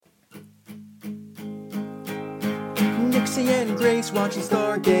Nixie and Grace watching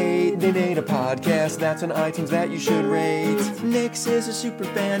Stargate. They made a podcast that's on iTunes that you should rate. Nix is a super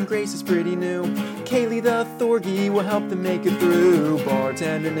fan, Grace is pretty new. Kaylee the Thorgy will help them make it through.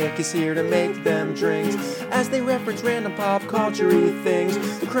 Bartender Nick is here to make them drinks as they reference random pop culture-y things.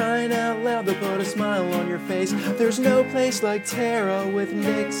 Crying out loud, they'll put a smile on your face. There's no place like Tara with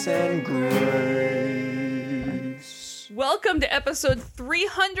Nix and Grace. Welcome to episode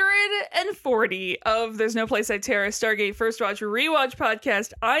 340 of There's No Place Like Tara, Stargate First Watch Rewatch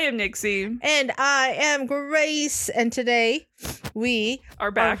podcast. I am Nixie. And I am Grace. And today we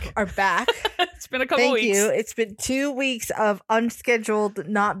are back. Are back. It's been a couple weeks. Thank you. It's been 2 weeks of unscheduled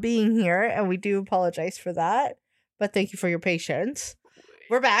not being here, and we do apologize for that. But thank you for your patience.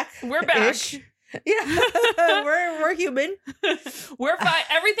 We're back. We're back. Yeah, we're human. We're fine.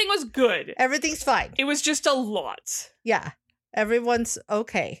 Everything was good. Everything's fine. It was just a lot. Yeah, everyone's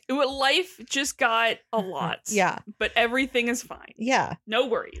okay. Life just got a lot. Yeah, but everything is fine. Yeah, no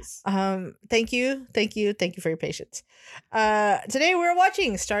worries. Thank you for your patience. Today we're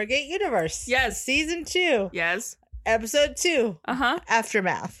watching Stargate Universe. Yes, season 2. Yes, episode 2.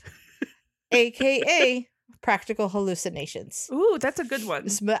 Aftermath, aka Practical Hallucinations. Ooh, that's a good one.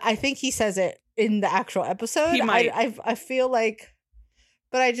 I think he says it in the actual episode. He might. I feel like,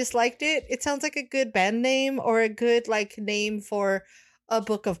 but I just liked it. It sounds like a good band name or a good like name for a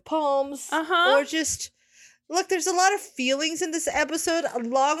book of poems. Or just look. There's a lot of feelings in this episode. A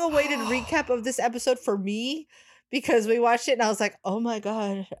long-awaited recap of this episode for me. Because we watched it and I was like, oh my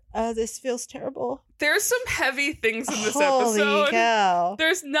God, this feels terrible. There's some heavy things in this Holy episode. Cow.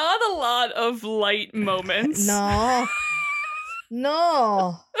 There's not a lot of light moments. No.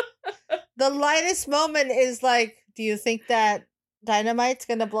 The lightest moment is like, do you think that dynamite's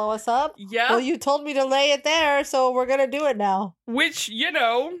going to blow us up? Yeah. Well, you told me to lay it there, so we're going to do it now. Which,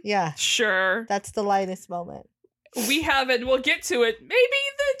 yeah, sure. That's the lightest moment. We haven't, we'll get to it. Maybe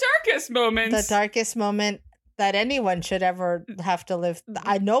the darkest moments. The darkest moment that anyone should ever have to live.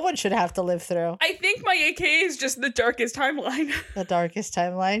 No one should have to live through. I think my AK is just the darkest timeline. The darkest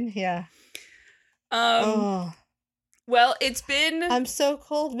timeline, yeah. Well, it's been. I'm so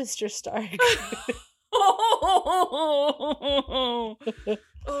cold, Mr. Stark. Oh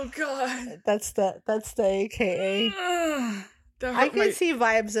God. That's the AKA. I can see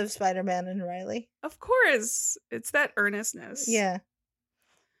vibes of Spider-Man and Riley. Of course, it's that earnestness. Yeah.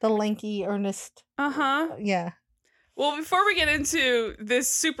 The lanky, earnest. Yeah. Well, before we get into this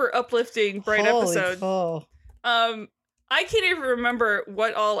super uplifting, bright episode, I can't even remember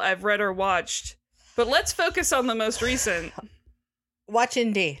what all I've read or watched, but let's focus on the most recent. Watch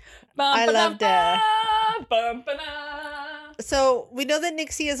Indie. I loved it. So, we know that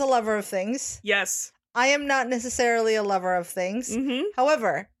Nixie is a lover of things. Yes. I am not necessarily a lover of things.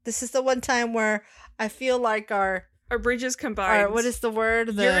 However, this is the one time where I feel like our bridges combined. What is the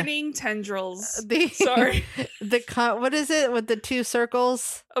word? Yearning tendrils. Sorry. What is it with the two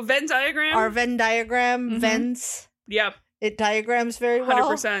circles? A Venn diagram? Our Venn diagram. Vens. Yeah. It diagrams very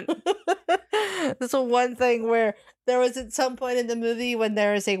well. 100%. This is one thing where there was at some point in the movie when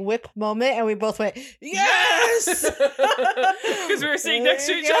there is a whip moment and we both went, yes! Because we were sitting next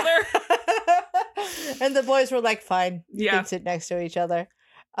to each other. And the boys were like, fine. You can sit next to each other.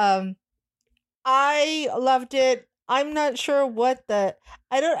 I loved it. I'm not sure what I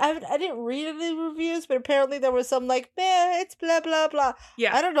didn't read any reviews, but apparently there was some like, it's blah blah blah.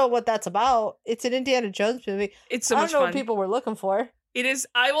 Yeah. I don't know what that's about. It's an Indiana Jones movie. It's so much fun. I don't know what people were looking for. It is.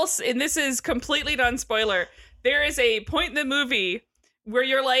 And this is completely non-spoiler. There is a point in the movie where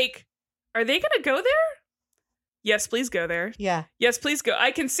you're like, are they gonna go there? Yes, please go there. Yeah. Yes, please go.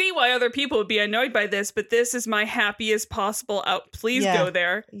 I can see why other people would be annoyed by this, but this is my happiest possible out. Please go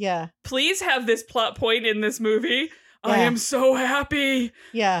there. Yeah. Please have this plot point in this movie. Yeah. I am so happy.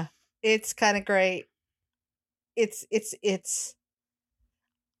 Yeah. It's kind of great. It's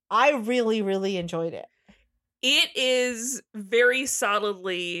I really, really enjoyed it. It is very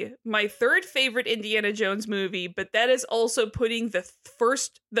solidly my third favorite Indiana Jones movie, but that is also putting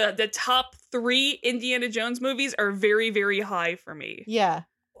the top 3 Indiana Jones movies are very, very high for me. Yeah.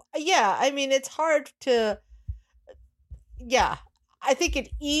 Yeah. I mean, it's hard to. Yeah. I think it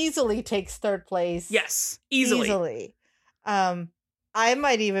easily takes third place. Yes. Easily. I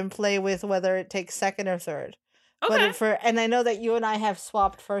might even play with whether it takes second or third. Okay. And I know that you and I have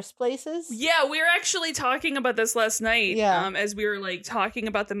swapped first places. Yeah, we were actually talking about this last night. Yeah. As we were like talking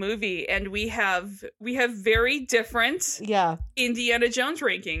about the movie, and we have very different Indiana Jones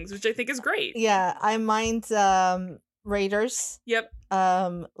rankings, which I think is great. Yeah, I mind Raiders. Yep.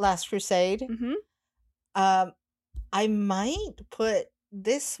 Last Crusade. Mm-hmm. I might put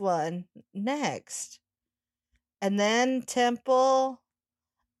this one next. and then Temple,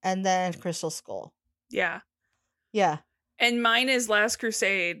 and then Crystal Skull. Yeah. Yeah. And mine is Last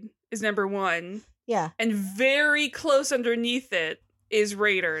Crusade is number 1. Yeah. And very close underneath it is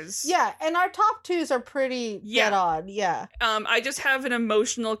Raiders. Yeah, and our top 2s are pretty dead on. Yeah. I just have an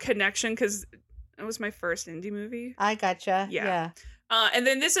emotional connection because it was my first indie movie. I gotcha. Yeah. And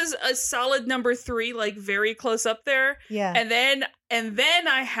then this is a solid number 3, like very close up there. Yeah. And then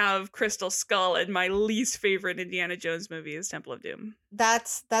I have Crystal Skull, and my least favorite Indiana Jones movie is Temple of Doom.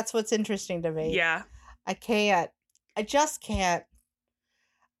 That's what's interesting to me. Yeah. I just can't.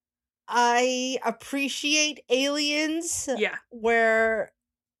 I appreciate aliens. Yeah. Where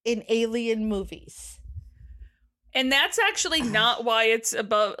in alien movies. And that's actually not why it's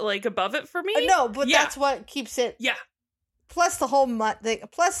above it for me. No, but that's what keeps it. Yeah. Plus the whole thing.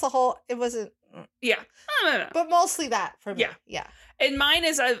 Plus the whole. It wasn't. Yeah. No. But mostly that for me. Yeah. Yeah. And mine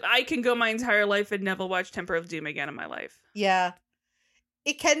is I can go my entire life and never watch Temple of Doom again in my life. Yeah.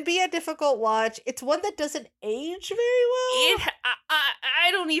 It can be a difficult watch. It's one that doesn't age very well.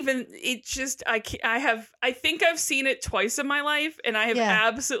 I don't even. It just I think I've seen it twice in my life, and I have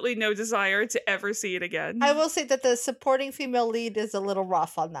absolutely no desire to ever see it again. I will say that the supporting female lead is a little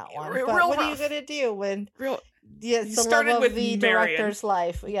rough on that one. But what are you gonna do when? It's the love of the director's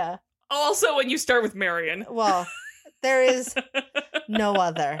life. Yeah. Also, when you start with Marion. Well, there is no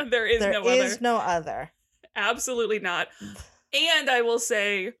other. There is no other. Absolutely not. And I will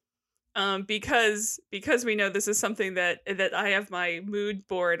say, because we know this is something that I have my mood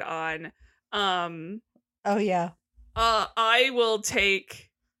board on. Oh yeah. I will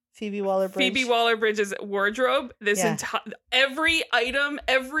take Phoebe Waller-Bridge's wardrobe. This entire every item,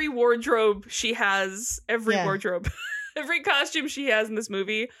 every wardrobe she has, wardrobe, every costume she has in this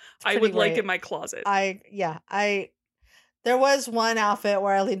movie, I would like in my closet. There was one outfit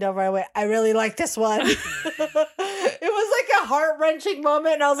where I leaned over and I went, I really like this one. It was like a heart-wrenching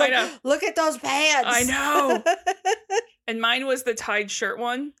moment. And I was like, look at those pants. I know. And mine was the tied shirt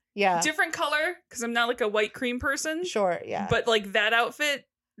one. Yeah. Different color, because I'm not like a white cream person. Sure, yeah. But like that outfit,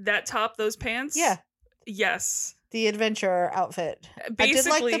 that top, those pants. Yeah. Yes. The adventure outfit.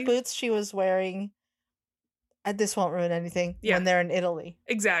 Basically, I did like the boots she was wearing. This won't ruin anything when they're in Italy.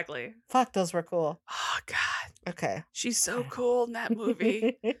 Exactly. Fuck, those were cool. Oh, God. Okay. She's so cool in that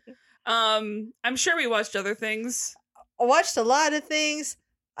movie. I'm sure we watched other things. I watched a lot of things.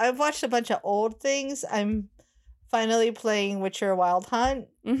 I've watched a bunch of old things. I'm finally playing Witcher Wild Hunt.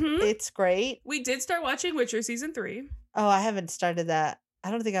 Mm-hmm. It's great. We did start watching Witcher season 3. Oh, I haven't started that. I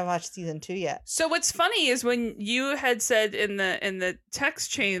don't think I've watched season 2 yet. So what's funny is when you had said in the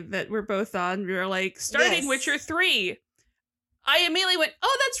text chain that we're both on, we were like, starting Witcher 3. I immediately went,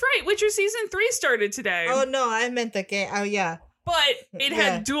 oh, that's right. Witcher season 3 started today. Oh, no, I meant the game. Oh, yeah. But it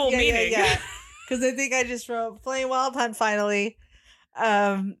had dual meaning. Yeah. Because I think I just wrote playing Wild Hunt finally.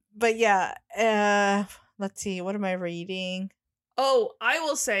 But yeah. Let's see. What am I reading? Oh, I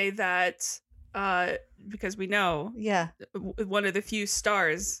will say that because we know one of the few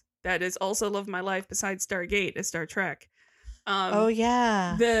stars that is also Love of My Life besides Stargate is Star Trek. Oh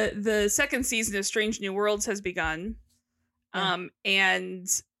yeah. The second season of Strange New Worlds has begun. And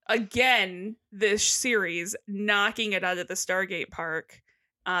again, this series knocking it out of the Stargate park.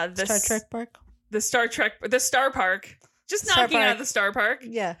 The Star Trek park? The Star Park. Just knocking out of the Star Park.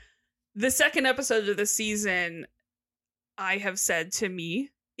 Yeah. The second episode of the season, I have said to me,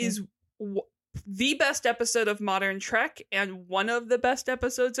 is the best episode of modern Trek and one of the best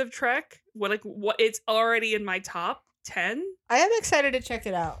episodes of Trek. What it's already in my top 10. I am excited to check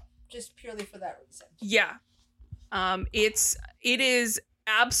it out, just purely for that reason. Yeah. It is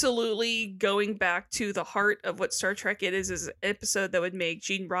absolutely going back to the heart of what Star Trek it is an episode that would make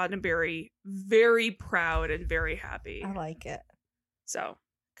Gene Roddenberry very proud and very happy. I like it. So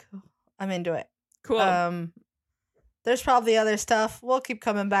cool. I'm into it. Cool. There's probably other stuff. We'll keep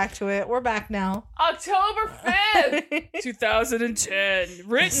coming back to it. We're back now. October 5th, 2010.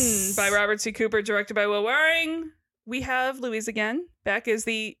 Written by Robert C. Cooper, directed by Will Waring. We have Louise again, back as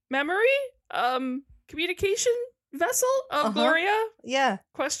the memory communication vessel of Gloria. Yeah.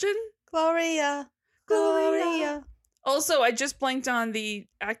 Question? Gloria. Also, I just blanked on the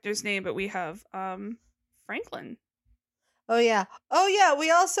actor's name, but we have Franklin. Oh yeah.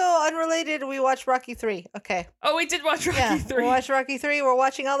 We also, unrelated, we watched Rocky 3. Okay. Oh, we did watch Rocky 3. We watched Rocky 3. We're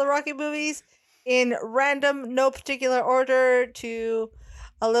watching all the Rocky movies in random, no particular order to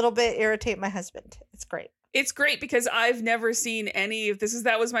a little bit irritate my husband. It's great. It's great because I've never seen any of this.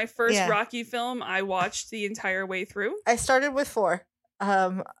 That was my first Rocky film. I watched the entire way through. I started with 4.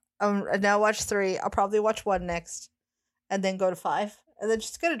 I now watch 3. I'll probably watch 1 next, and then go to 5, and then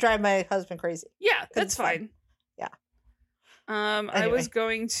just gonna drive my husband crazy. Yeah, that's fine. I was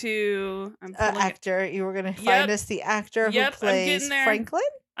going to actor. You were going to find us the actor who plays Franklin?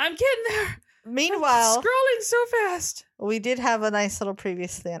 I'm getting there. Meanwhile, I'm scrolling so fast. We did have a nice little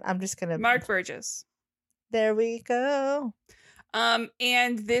previous thing. I'm just going to Mark Burgess. There we go.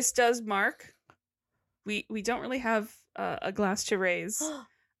 And this does mark. We don't really have a glass to raise.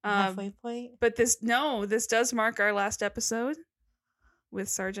 Halfway point. But this does mark our last episode with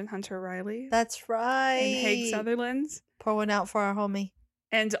Sergeant Hunter Riley. That's right. And Haig Sutherland. Pour one out for our homie.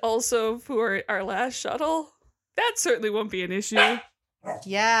 And also for our last shuttle. That certainly won't be an issue.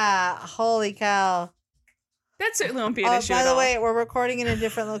 Yeah. Holy cow. That certainly won't be an issue. By the all. Way, we're recording in a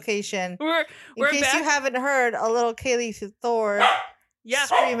different location. we're in case back. You haven't heard a little Kaylee Thor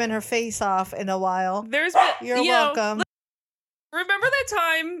screaming her face off in a while. You're welcome. Remember that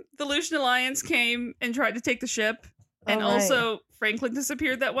time the Lucian Alliance came and tried to take the ship? And also Franklin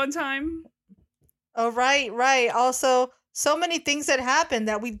disappeared that one time? Oh, right. Also, so many things that happened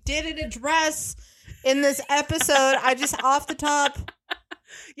that we didn't address in this episode. I just off the top.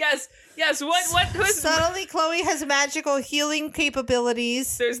 Yes. What was suddenly Chloe has magical healing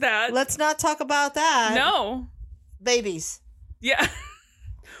capabilities. There's that. Let's not talk about that. No. Babies. Yeah.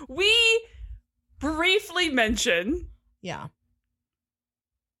 We briefly mention. Yeah.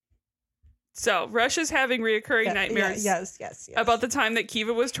 So, Rush is having reoccurring nightmares. Yes. About the time that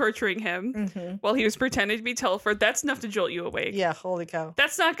Kiva was torturing him while he was pretending to be Telford. That's enough to jolt you awake. Yeah, holy cow.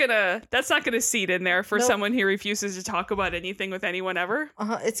 That's not gonna seed in there for someone who refuses to talk about anything with anyone ever.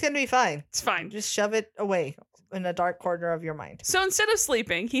 It's gonna be fine. It's fine. Just shove it away in a dark corner of your mind. So instead of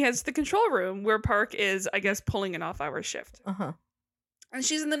sleeping, he has the control room where Park is, I guess, pulling an off-hour shift. And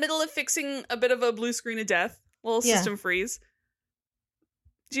she's in the middle of fixing a bit of a blue screen of death. Little system freeze.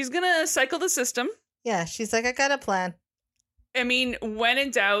 She's gonna cycle the system. Yeah, she's like, I got a plan. I mean, when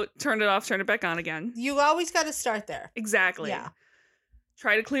in doubt, turn it off, turn it back on again. You always got to start there. Exactly. Yeah.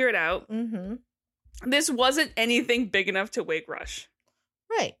 Try to clear it out. This wasn't anything big enough to wake Rush.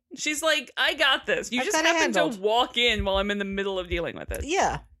 Right. She's like, I got this. You just happen to walk in while I'm in the middle of dealing with it.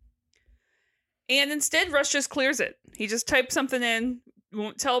 Yeah. And instead, Rush just clears it. He just types something in,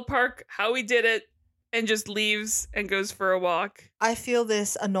 won't tell Park how he did it, and just leaves and goes for a walk. I feel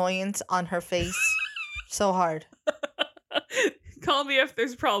this annoyance on her face so hard. Call me if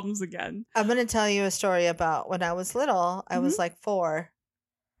there's problems again. I'm going to tell you a story about when I was little. I was like 4,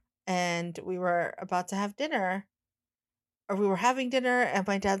 and we were about to have dinner, or we were having dinner, and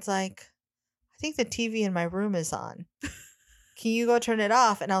my dad's like, I think the TV in my room is on. Can you go turn it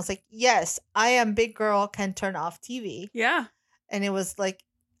off? And I was like, yes, I am big girl, can turn off TV. Yeah. And it was like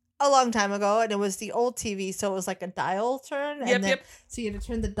a long time ago, and it was the old TV, so it was like a dial turn. And then, so you had to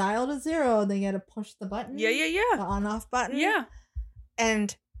turn the dial to 0, and then you had to push the button. Yeah. The on-off button. Yeah.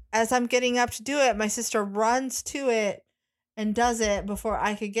 And as I'm getting up to do it, my sister runs to it and does it before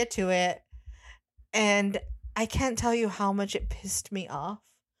I could get to it. And I can't tell you how much it pissed me off.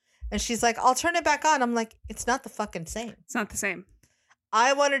 And she's like, I'll turn it back on. I'm like, it's not the fucking same. It's not the same.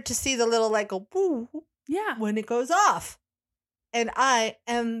 I wanted to see the little like go boo. Yeah. When it goes off. And I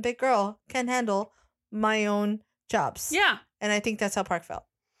am big girl, can handle my own jobs. Yeah. And I think that's how Park felt.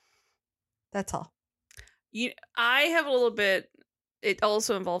 That's all. I have a little bit. It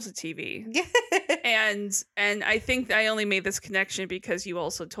also involves a TV. and I think I only made this connection because you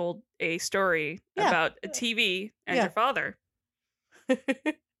also told a story about a TV and your father.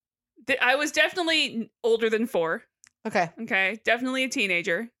 I was definitely older than 4. Okay. Definitely a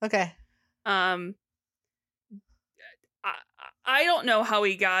teenager. Okay. I don't know how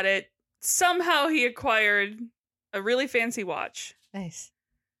he got it. Somehow he acquired a really fancy watch. Nice.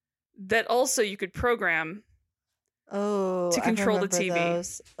 That also you could program. To control the TV.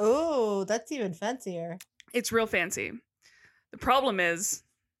 Those. Oh, that's even fancier. It's real fancy. The problem is,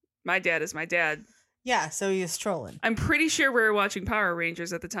 my dad is my dad. Yeah, so he was trolling. I'm pretty sure we were watching Power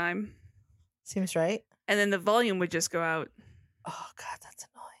Rangers at the time. Seems right. And then the volume would just go out. Oh, God, that's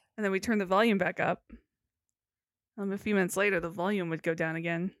annoying. And then we turn the volume back up. A few minutes later, the volume would go down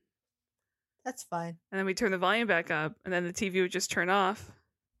again. That's fine. And then we turn the volume back up, and then the TV would just turn off.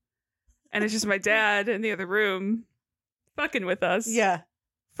 And it's just my dad in the other room fucking with us. Yeah.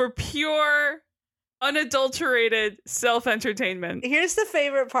 For pure, unadulterated self-entertainment. Here's the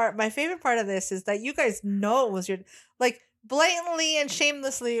favorite part. My favorite part of this is that you guys know it was your, like, blatantly and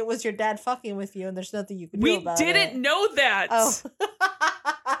shamelessly, it was your dad fucking with you, and there's nothing you can do about it. We didn't know that. Oh.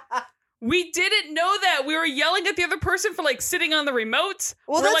 We didn't know that. We were yelling at the other person for like sitting on the remote.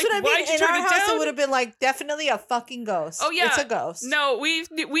 Well, that's what I mean. In our house, it would have been like definitely a fucking ghost. Oh yeah, it's a ghost. No, we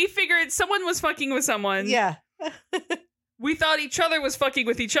figured someone was fucking with someone. Yeah. We thought each other was fucking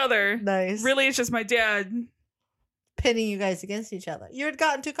with each other. Nice. Really, it's just my dad. pitting you guys against each other. You had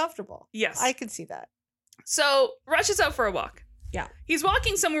gotten too comfortable. Yes. I can see that. So, Rush is out for a walk. Yeah. He's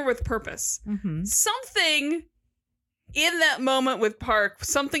walking somewhere with purpose. Mm-hmm. Something in that moment with Park,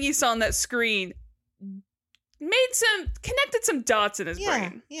 something he saw on that screen, connected some dots in his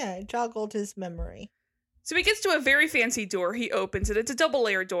brain. Yeah, it joggled his memory. So he gets to a very fancy door. He opens it. It's a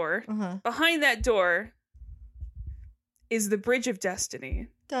double-layer door. Uh-huh. Behind that door is the Bridge of Destiny.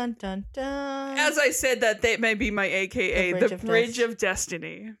 Dun, dun, dun. As I said, that may be my AKA, the Bridge of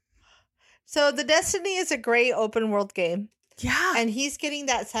Destiny. So the Destiny is a great open world game. Yeah. And he's getting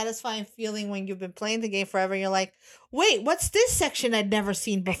that satisfying feeling when you've been playing the game forever and you're like, wait, what's this section I'd never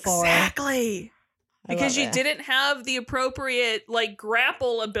seen before? Exactly. Because you didn't have the appropriate, like,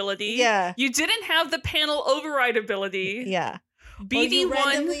 grapple ability. Yeah. You didn't have the panel override ability. Yeah. BD1. You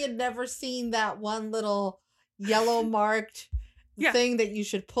randomly had never seen that one little yellow marked thing that you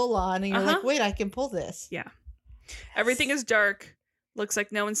should pull on. And you're like, wait, I can pull this. Yeah. Everything is dark. Looks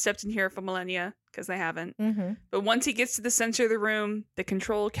like no one stepped in here for millennia, because they haven't. Mm-hmm. But once he gets to the center of the room, the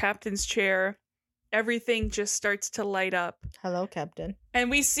control captain's chair, everything just starts to light up. Hello, Captain. And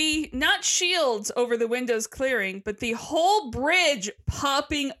we see not shields over the windows clearing, but the whole bridge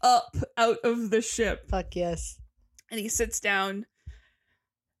popping up out of the ship. Fuck yes. And he sits down.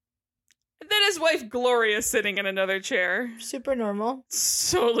 And then his wife Gloria is sitting in another chair. Super normal.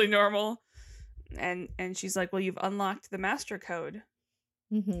 Totally normal. And she's like, well, you've unlocked the master code.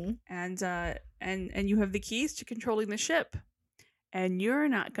 Mm-hmm. And you have the keys to controlling the ship. And you're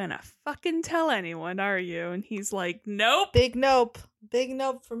not gonna fucking tell anyone, are you? And he's like, nope. Big nope. Big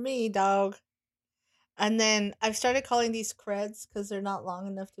nope for me, dog. And then I've started calling these creds because they're not long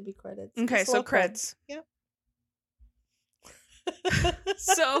enough to be credits. Okay, so creds. Yep.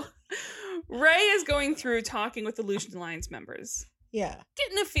 So Ray is going through talking with the Lucian Alliance members. Yeah.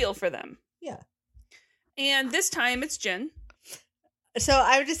 Getting a feel for them. Yeah. And this time it's Jin. So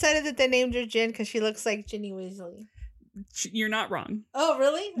I've decided that they named her Jin because she looks like Ginny Weasley. You're not wrong. Oh,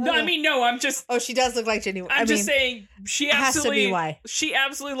 really? Okay. No, I mean, no, I'm just... Oh, she does look like Ginny Weasley. I'm just saying, she absolutely... Has to be why. She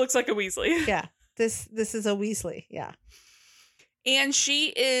absolutely looks like a Weasley. Yeah. This is a Weasley. Yeah. And she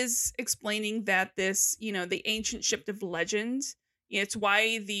is explaining that this, the ancient ship of legend, it's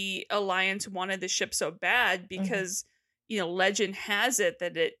why the Alliance wanted the ship so bad, because, legend has it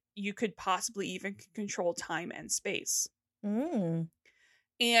that you could possibly even control time and space. Mm.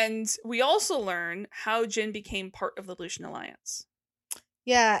 And we also learn how Jin became part of the Lucian Alliance.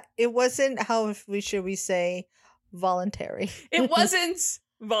 Yeah, it wasn't, how should we say, voluntary. It wasn't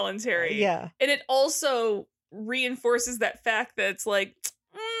voluntary. Yeah. And it also reinforces that fact that it's like,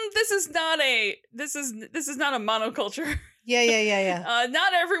 this is not a monoculture. Yeah.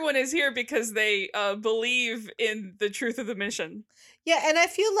 Not everyone is here because they believe in the truth of the mission. Yeah, and I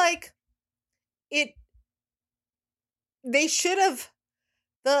feel like they should have,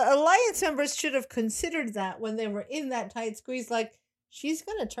 the Alliance members should have considered that when they were in that tight squeeze, like, she's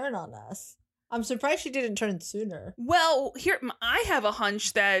gonna turn on us. I'm surprised she didn't turn sooner. Well, here, I have a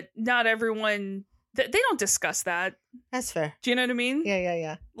hunch that not everyone, they don't discuss that. That's fair. Do you know what I mean?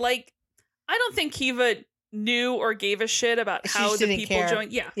 Yeah. Like, I don't think Kiva knew or gave a shit about how the people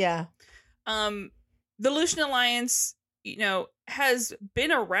joined. Yeah. The Lucian Alliance, has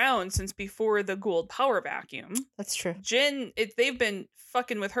been around since before the Gould power vacuum. That's true. Jin, they've been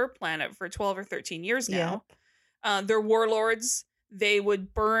fucking with her planet for 12 or 13 years now. Yeah. They're warlords. They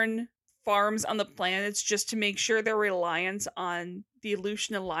would burn farms on the planets just to make sure they're reliant on the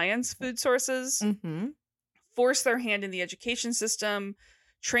Lucian Alliance food sources. Mm-hmm. Force their hand in the education system.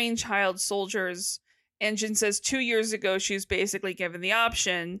 Train child soldiers. And Jin says 2 years ago, she was basically given the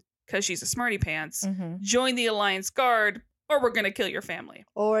option, because she's a smarty pants, join the Alliance Guard, or we're going to kill your family.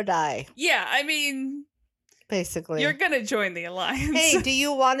 Or die. Yeah, I mean... Basically. You're going to join the Alliance. Hey, do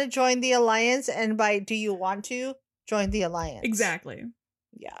you want to join the Alliance? And by do you want to, join the Alliance. Exactly.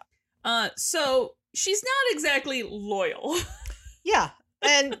 Yeah. So, she's not exactly loyal. Yeah,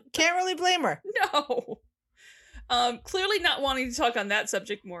 and can't really blame her. No. Clearly not wanting to talk on that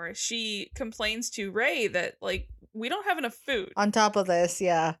subject more. She complains to Ray that, like, we don't have enough food. On top of this,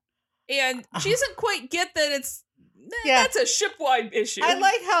 yeah. And she doesn't quite get that it's... That's a ship-wide issue. I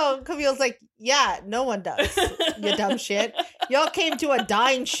like how Camille's like, yeah, no one does, you dumb shit. Y'all came to a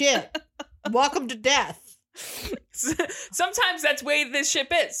dying ship. Welcome to death. Sometimes that's the way this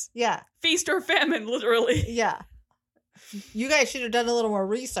ship is. Yeah. Feast or famine, literally. Yeah. You guys should have done a little more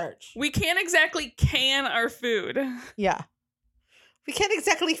research. We can't exactly can our food. Yeah. We can't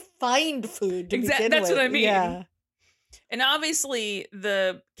exactly find food to begin That's with. what I mean. Yeah. And obviously,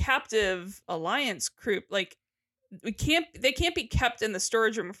 the captive Alliance crew, like, they can't be kept in the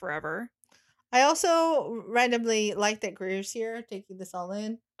storage room forever. I also randomly like that Greer's here, taking this all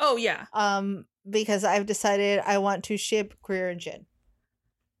in. Oh, yeah. Because I've decided I want to ship Greer and Jin.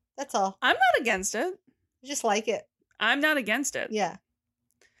 That's all. I'm not against it. I just like it. I'm not against it. Yeah.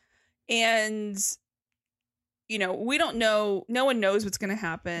 And, you know, we don't know. No one knows what's going to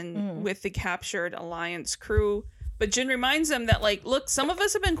happen with the captured Alliance crew. But Jin reminds them that, like, look, some of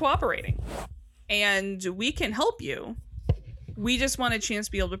us have been cooperating. And we can help you. We just want a chance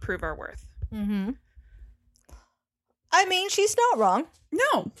to be able to prove our worth. Mm-hmm. I mean, she's not wrong.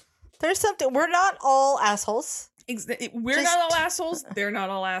 No. There's something. We're not all assholes. We're not all assholes. They're not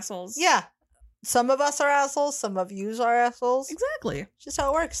all assholes. Yeah. Some of us are assholes. Some of yous are assholes. Exactly. Just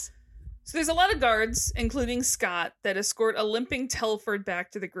how it works. So there's a lot of guards, including Scott, that escort a limping Telford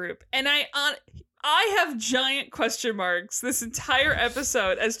back to the group. And I have giant question marks this entire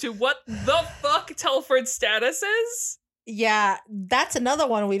episode as to what the fuck Telford's status is. Yeah, that's another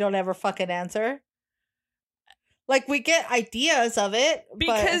one we don't ever fucking answer. Like, we get ideas of it.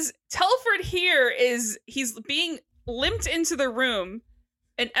 Because Telford here he's being limped into the room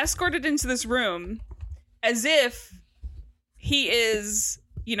and escorted into this room as if he is,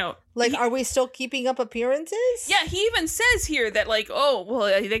 you know... Like, are we still keeping up appearances? Yeah, he even says here that, like, oh, well,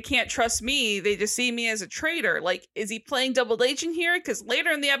 they can't trust me. They just see me as a traitor. Like, is he playing double agent here? Because later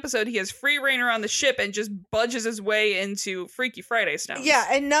in the episode, he has free reign around the ship and just budges his way into Freaky Friday stones.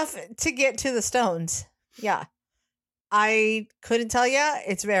 Yeah, enough to get to the stones. Yeah. I couldn't tell you.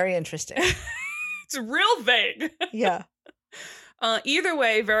 It's very interesting. It's real vague. Yeah. Either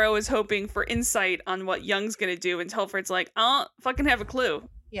way, Vero is hoping for insight on what Young's going to do, and Telford's like, I don't fucking have a clue.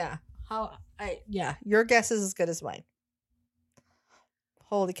 Yeah. Your guess is as good as mine.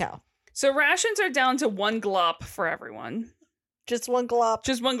 Holy cow. So rations are down to 1 glop for everyone. Just 1 glop.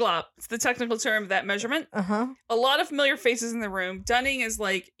 Just 1 glop. It's the technical term of that measurement. Uh-huh. A lot of familiar faces in the room. Dunning is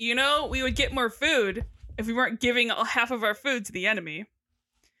like, you know, we would get more food if we weren't giving half of our food to the enemy.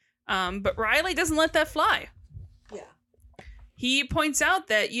 But Riley doesn't let that fly. Yeah. He points out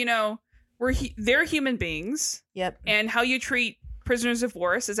that, you know, they're human beings. Yep. And how you treat prisoners of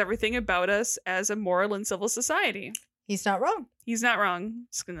war says everything about us as a moral and civil society. He's not wrong. He's not wrong.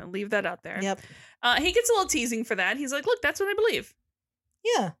 Just gonna leave that out there. Yep. He gets a little teasing for that. He's like, look, that's what I believe.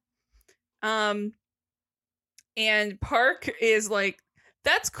 Yeah. And Park is like,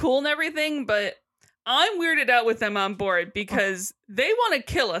 that's cool and everything, but I'm weirded out with them on board because they want to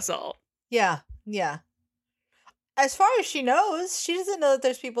kill us all. Yeah. Yeah. As far as she knows, she doesn't know that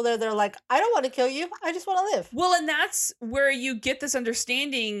there's people there that are like, I don't want to kill you. I just want to live. Well, and that's where you get this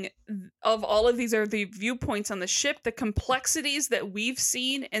understanding of all of these are the viewpoints on the ship, the complexities that we've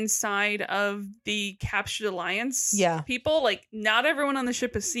seen inside of the captured Alliance people. Like, not everyone on the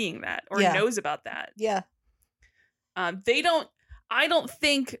ship is seeing that or knows about that. Yeah. I don't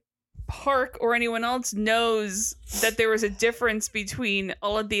think Park or anyone else knows that there was a difference between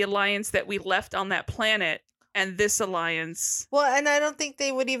all of the Alliance that we left on that planet and this Alliance. Well, and I don't think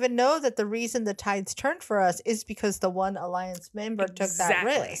they would even know that the reason the tides turned for us is because the one Alliance member took that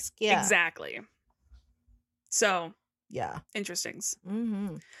risk. Yeah. Exactly. So, yeah. Interesting.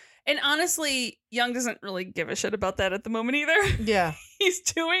 Mm-hmm. And honestly, Young doesn't really give a shit about that at the moment either. Yeah. He's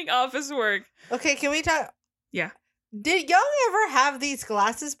doing office work. Okay, can we talk? Yeah. Did Young ever have these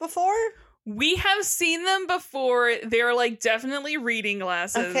glasses before? We have seen them before. They're like definitely reading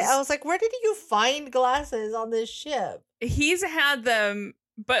glasses. Okay, I was like, where did you find glasses on this ship? He's had them,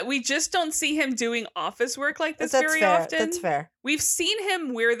 but we just don't see him doing office work like this That's very fair. often. That's fair. We've seen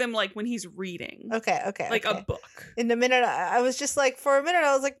him wear them like when he's reading. Okay. Like a book. In a minute, I was just like, for a minute,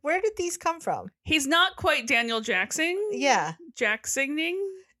 I was like, where did these come from? He's not quite Daniel Jackson. Yeah. Jacksoning.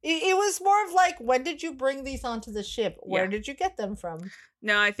 It was more of like, when did you bring these onto the ship? Where did you get them from?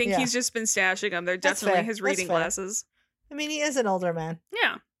 No, I think he's just been stashing them. They're definitely his reading glasses. I mean, he is an older man.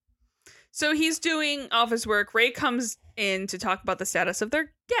 Yeah. So he's doing office work. Ray comes in to talk about the status of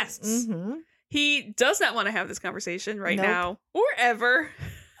their guests. Mm-hmm. He does not want to have this conversation now or ever.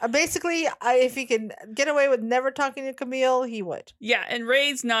 Basically, if he could get away with never talking to Camille, he would. Yeah, and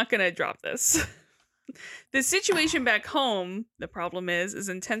Ray's not going to drop this. The situation back home, the problem is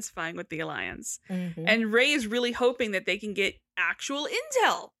intensifying with the Alliance. Mm-hmm. And Ray is really hoping that they can get actual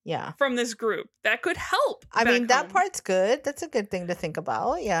intel from this group that could help. I mean, that part's good. That's a good thing to think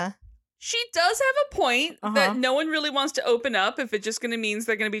about. Yeah. She does have a point that no one really wants to open up if it just going to means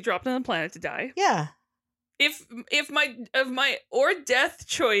they're going to be dropped on the planet to die. Yeah. If my or death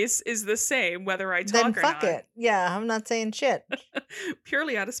choice is the same, whether I talk then or fuck not. it. Yeah, I'm not saying shit.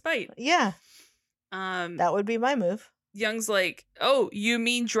 Purely out of spite. Yeah. That would be my move. Young's like, oh, you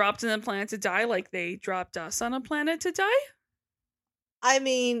mean dropped on a planet to die like they dropped us on a planet to die? I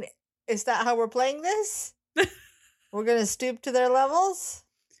mean, Is that how we're playing this? We're going to stoop to their levels?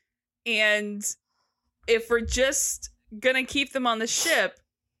 And if we're just going to keep them on the ship,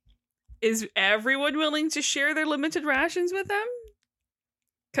 is everyone willing to share their limited rations with them?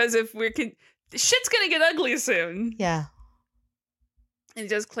 Because if shit's going to get ugly soon. Yeah. And it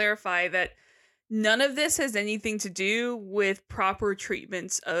does clarify that none of this has anything to do with proper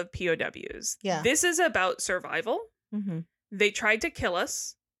treatments of POWs. Yeah. This is about survival. Mm-hmm. They tried to kill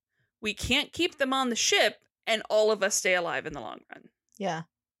us. We can't keep them on the ship, and all of us stay alive in the long run. Yeah.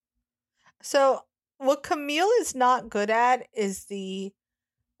 So what Camille is not good at is the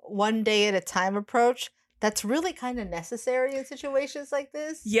one day at a time approach. That's really kind of necessary in situations like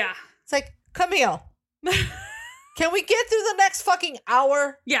this. Yeah. It's like, Camille, can we get through the next fucking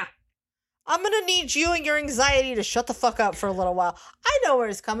hour? Yeah. I'm going to need you and your anxiety to shut the fuck up for a little while. I know where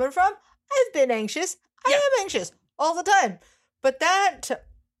it's coming from. I've been anxious. I am anxious all the time. But that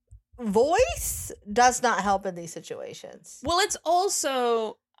voice does not help in these situations. Well, it's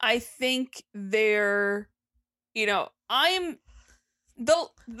also, I think they're, I'm the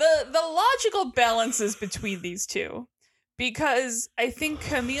logical balances between these two, because I think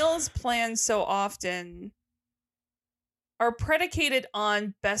Camille's plans so often are predicated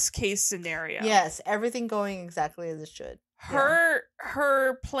on best case scenario. Yes, everything going exactly as it should.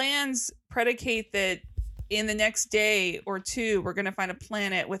 Her plans predicate that in the next day or two, we're going to find a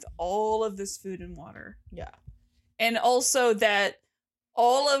planet with all of this food and water. Yeah. And also that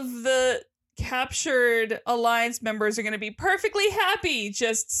all of the captured Alliance members are going to be perfectly happy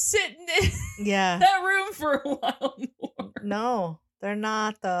just sitting in that room for a while more. No, they're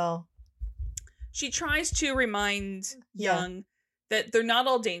not, though. She tries to remind Young that they're not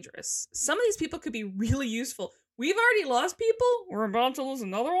all dangerous. Some of these people could be really useful. We've already lost people. We're about to lose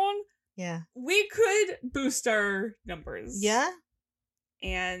another one. Yeah. We could boost our numbers. Yeah.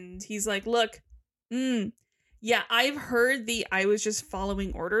 And he's like, look, I've heard the I was just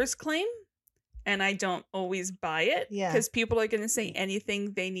following orders claim, and I don't always buy it. Yeah. Because people are going to say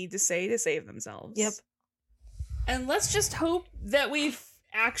anything they need to say to save themselves. Yep. And let's just hope that we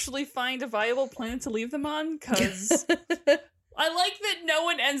actually find a viable planet to leave them on, because I like that no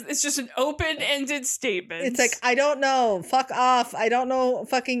one ends. It's just an open-ended statement. It's like, I don't know. Fuck off. I don't know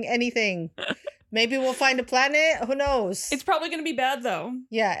fucking anything. Maybe we'll find a planet. Who knows? It's probably going to be bad, though.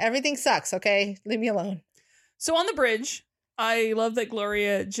 Yeah, everything sucks, okay? Leave me alone. So on the bridge, I love that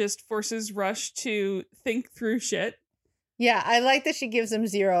Gloria just forces Rush to think through shit. Yeah, I like that she gives him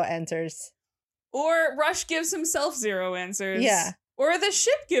 0 answers. Or Rush gives himself 0 answers. Yeah. Or the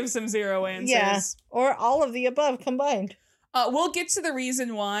ship gives him 0 answers. Yeah, or all of the above combined. We'll get to the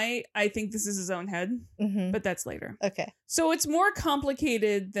reason why I think this is his own head, but that's later. Okay. So it's more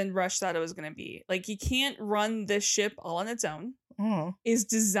complicated than Rush thought it was going to be. Like, he can't run this ship all on its own. It's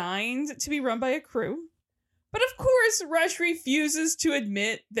designed to be run by a crew. But of course, Rush refuses to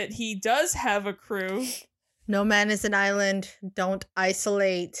admit that he does have a crew. No man is an island. Don't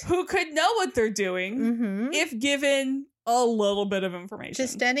isolate. Who could know what they're doing if given a little bit of information.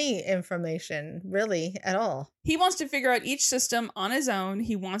 Just any information, really, at all. He wants to figure out each system on his own.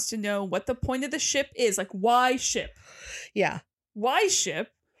 He wants to know what the point of the ship is. Like, why ship? Yeah. Why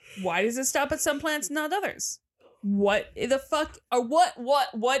ship? Why does it stop at some planets and not others? What the fuck? Or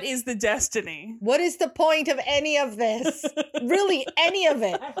what is the destiny? What is the point of any of this? Really, any of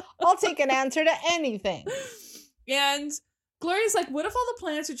it. I'll take an answer to anything. And Gloria's like, what if all the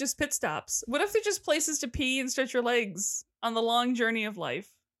planets are just pit stops? What if they're just places to pee and stretch your legs on the long journey of life?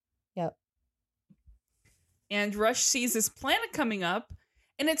 Yep. And Rush sees this planet coming up,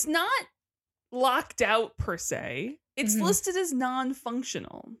 and it's not locked out per se. It's listed as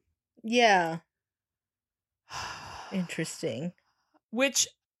non-functional. Yeah. Interesting. Which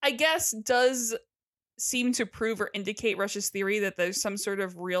I guess does seem to prove or indicate Rush's theory that there's some sort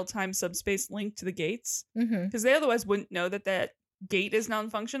of real-time subspace link to the gates. Because they otherwise wouldn't know that that gate is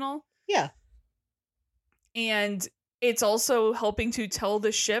non-functional. Yeah. And it's also helping to tell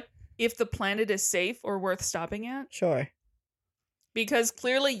the ship if the planet is safe or worth stopping at. Sure. Because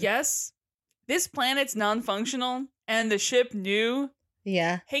clearly, yes, this planet's non-functional, and the ship knew,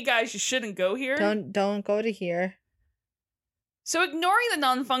 hey guys, you shouldn't go here. Don't go to here. So ignoring the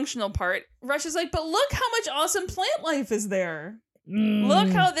non-functional part, Rush is like, but look how much awesome plant life is there. Look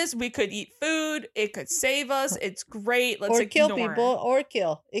how we could eat food. It could save us. It's great. Let's ignore. Kill people, or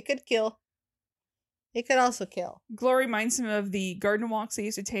kill. It could kill. It could also kill. Glory reminds him of the garden walks they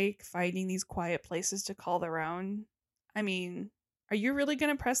used to take, finding these quiet places to call their own. I mean, are you really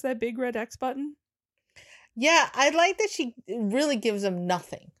going to press that big red X button? Yeah, I like that she really gives him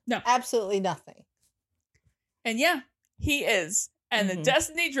nothing. No. Absolutely nothing. And yeah, he is. And the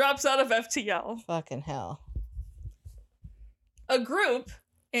Destiny drops out of FTL. Fucking hell. A group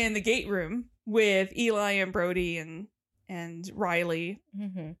in the gate room with Eli and Brody and Riley.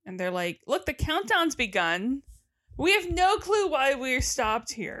 And they're like, look, the countdown's begun. We have no clue why we're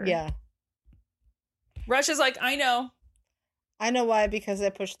stopped here. Yeah. Rush is like, I know. I know why, because I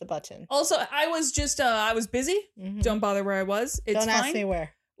pushed the button. Also, I was just, I was busy. Don't bother where I was. It's Don't fine. ask me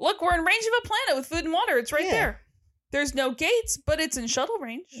where. Look, we're in range of a planet with food and water. It's right there. There's no gates, but it's in shuttle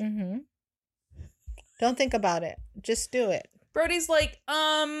range. Don't think about it. Just do it. Brody's like,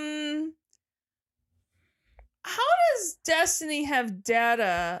 how does Destiny have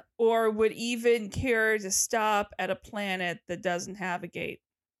data or would even care to stop at a planet that doesn't have a gate?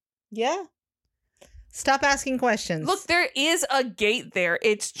 Yeah. Stop asking questions. Look, there is a gate there.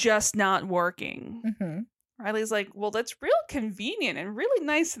 It's just not working. Riley's like, well, that's real convenient and really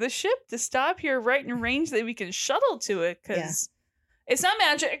nice of the ship to stop here right in range that we can shuttle to it because it's not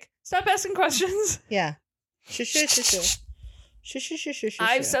magic. Stop asking questions. Yeah. Shush.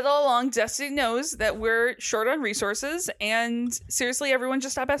 I've said all along, Destiny knows that we're short on resources, and seriously, everyone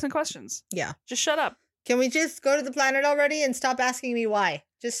just stop asking questions. Yeah. Just shut up. Can we just go to the planet already and stop asking me why?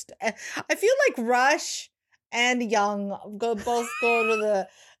 Just, I feel like Rush and Young both go to the,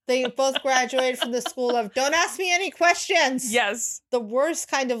 they both graduated from the school of, don't ask me any questions. Yes. The worst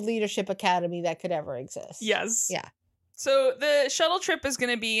kind of leadership academy that could ever exist. Yes. Yeah. So the shuttle trip is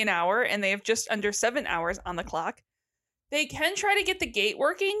going to be an hour, and they have just under 7 hours on the clock. They can try to get the gate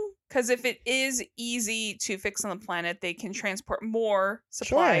working, because if it is easy to fix on the planet, they can transport more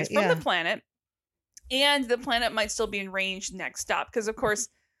supplies from the planet. And the planet might still be in range next stop. Because, of course,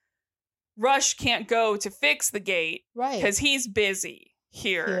 Rush can't go to fix the gate. Right. Because he's busy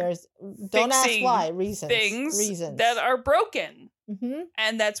here. Don't ask why. Reasons. Things that are broken.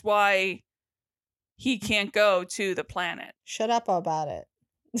 And that's why he can't go to the planet. Shut up about it.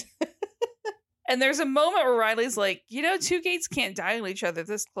 And there's a moment where Riley's like, you know, two gates can't dial each other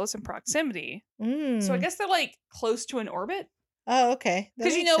this close in proximity. So I guess they're like close to an orbit. Oh, okay.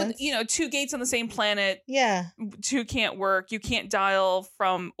 Because you know, two gates on the same planet. Yeah. Two can't work. You can't dial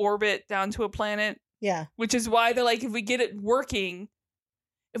from orbit down to a planet. Yeah. Which is why they're like, if we get it working,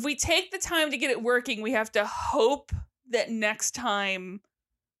 if we take the time to get it working, we have to hope that next time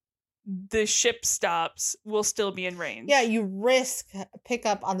the ship stops, we'll still be in range. Yeah, you risk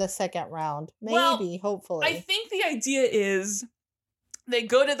pickup on the second round. Maybe, hopefully. I think the idea is they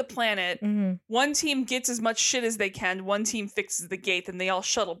go to the planet. One team gets as much shit as they can. One team fixes the gate, then they all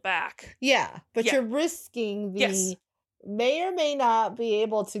shuttle back. Yeah, but you're risking the may or may not be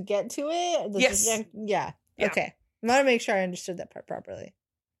able to get to it. Yeah. Okay. I want to make sure I understood that part properly.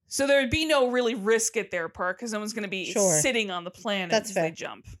 So there would be no really risk at their part because no one's going to be sitting on the planet as they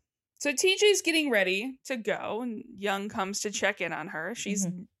jump. So TJ's getting ready to go, and Young comes to check in on her. She's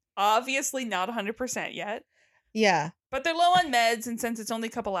obviously not 100% yet. Yeah. But they're low on meds, and since it's only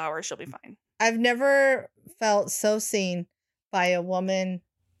a couple hours, she'll be fine. I've never felt so seen by a woman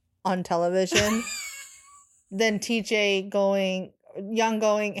on television than TJ Young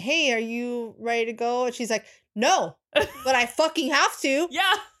going, hey, are you ready to go? And she's like, no, but I fucking have to.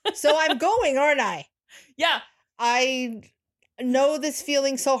 Yeah. So I'm going, aren't I? Yeah. I know this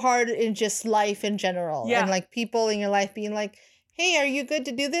feeling so hard in just life in general. Yeah. And like people in your life being like, hey, are you good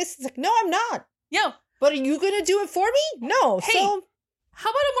to do this? It's like, no, I'm not. Yeah. But are you going to do it for me? No. Hey, so how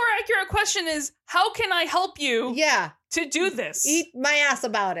about a more accurate question is, how can I help you to do this? Eat my ass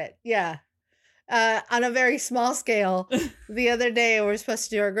about it. Yeah. On a very small scale, the other day we were supposed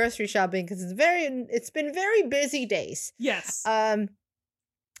to do our grocery shopping because it's been very busy days. Yes.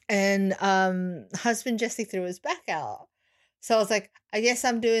 And husband Jesse threw his back out. So I was like, I guess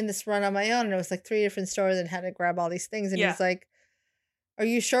I'm doing this run on my own. And it was like 3 different stores and had to grab all these things. And he's like, are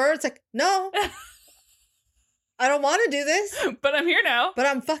you sure? It's like, no, I don't want to do this. But I'm here now. But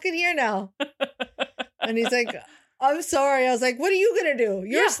I'm fucking here now. And he's like, I'm sorry. I was like, what are you going to do?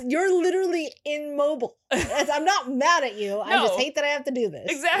 You're literally immobile. I'm not mad at you. No. I just hate that I have to do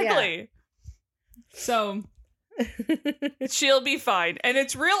this. Exactly. Yeah. So she'll be fine. And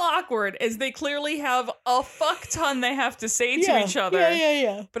it's real awkward as they clearly have a fuck ton they have to say to each other.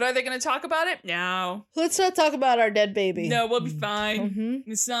 Yeah. But are they going to talk about it? No. Let's not talk about our dead baby. No, we'll be fine.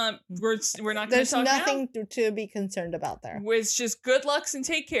 It's not, we're not going to talk now. There's nothing to be concerned about there. It's just good lucks and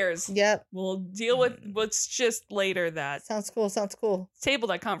take cares. Yep. We'll deal with what's just later that. Sounds cool. Table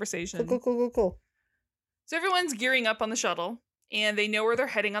that conversation. Cool. So everyone's gearing up on the shuttle and they know where they're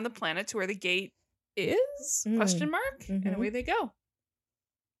heading on the planet to where the gate is? Question mark? And away they go.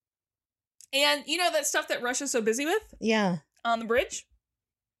 And you know that stuff that Russia's so busy with? Yeah. On the bridge?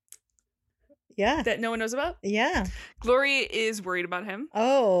 Yeah. That no one knows about? Yeah. Glory is worried about him.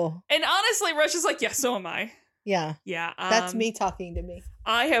 Oh. And honestly, Rush is like, yeah, so am I. Yeah. Yeah. That's me talking to me.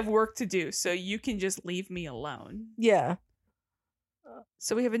 I have work to do, so you can just leave me alone. Yeah.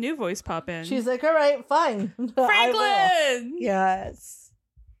 So we have a new voice pop in. She's like, all right, fine. Franklin! Yes.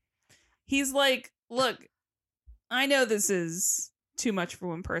 He's like, look, I know this is too much for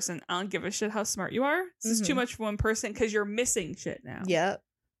one person. I don't give a shit how smart you are. This is too much for one person because you're missing shit now.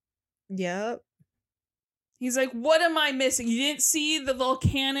 Yep. He's like, what am I missing? You didn't see the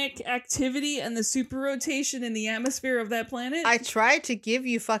volcanic activity and the super rotation in the atmosphere of that planet? I tried to give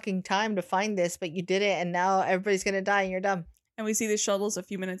you fucking time to find this, but you didn't, and now everybody's gonna die and you're dumb. And we see the shuttles a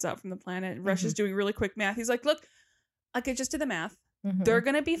few minutes out from the planet. Rush is doing really quick math. He's like, look, I could just do the math. They're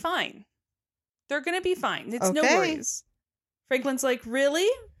gonna be fine. They're gonna be fine. It's no worries. Franklin's like, really?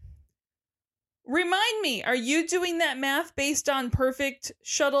 Remind me, are you doing that math based on perfect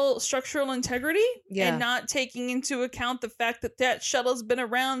shuttle structural integrity? Yeah. And not taking into account the fact that that shuttle's been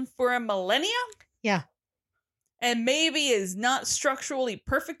around for a millennia? Yeah. And maybe is not structurally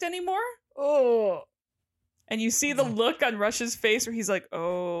perfect anymore? Oh. And you see the look on Rush's face where he's like,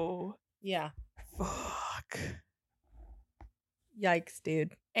 oh. Yeah. Fuck. Yikes,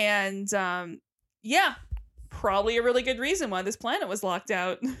 dude. And, yeah. Probably a really good reason why this planet was locked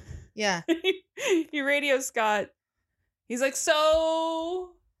out. Yeah. He radios Scott. He's like,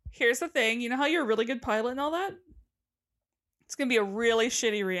 so here's the thing. You know how you're a really good pilot and all that? It's going to be a really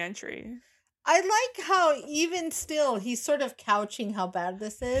shitty reentry. I like how even still he's sort of couching how bad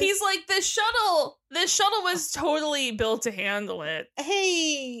this is. He's like, this shuttle was totally built to handle it.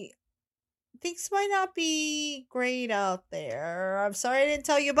 Hey, things might not be great out there. I'm sorry I didn't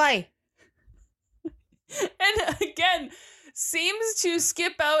tell you. Bye. And again, seems to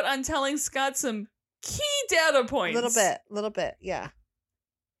skip out on telling Scott some key data points. Little bit, yeah.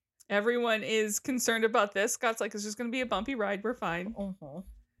 Everyone is concerned about this. Scott's like, it's just going to be a bumpy ride. We're fine.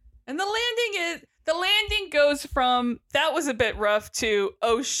 And the landing goes from, that was a bit rough, to,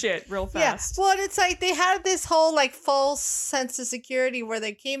 oh shit, real fast. Yeah, well, it's like they had this whole like false sense of security where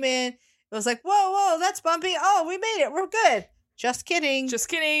they came in. It was like, whoa, that's bumpy. Oh, we made it. We're good. Just kidding.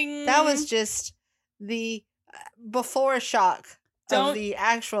 That was just the before shock of the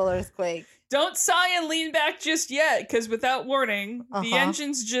actual earthquake. Don't sigh and lean back just yet, because without warning, the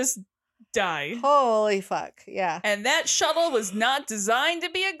engines just die. Holy fuck, yeah. And that shuttle was not designed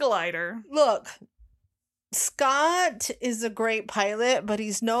to be a glider. Look, Scott is a great pilot, but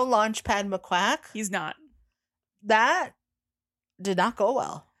he's no Launchpad McQuack. He's not. That did not go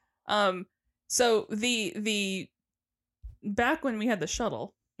well. So the back when we had the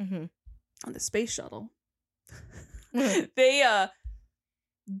shuttle, on the space shuttle, they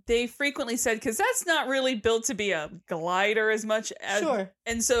frequently said, because that's not really built to be a glider as much as, sure.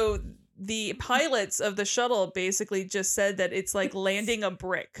 And so the pilots of the shuttle basically just said that it's like landing a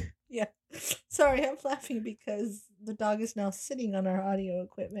brick. Yeah. Sorry, I'm laughing because the dog is now sitting on our audio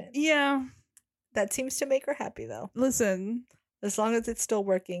equipment. Yeah. That seems to make her happy, though. Listen. As long as it's still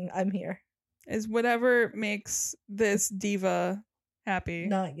working, I'm here. Is whatever makes this diva happy.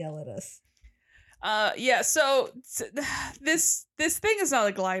 Not yell at us. Yeah, so this thing is not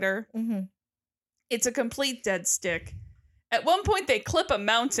a glider. It's a complete dead stick. At one point, they clip a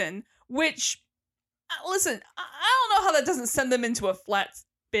mountain, which, listen, I don't know how that doesn't send them into a flat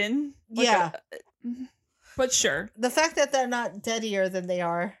spin. But sure. The fact that they're not deadier than they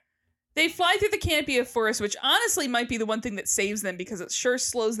are. They fly through the canopy of forest, which honestly might be the one thing that saves them, because it sure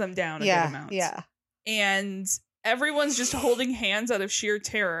slows them down a good amount. Yeah. And everyone's just holding hands out of sheer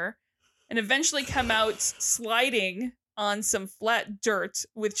terror, and eventually come out sliding on some flat dirt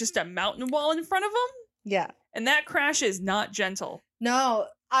with just a mountain wall in front of them. Yeah. And that crash is not gentle. No.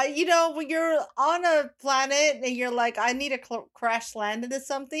 When you're on a planet and you're like, I need to crash land into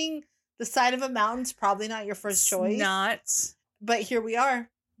something, the side of a mountain's probably not your first choice. Not. But here we are.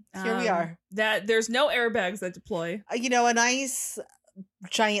 We are. That there's no airbags that deploy. A nice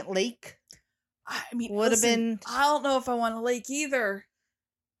giant lake. I mean, would have been. I don't know if I want a lake either.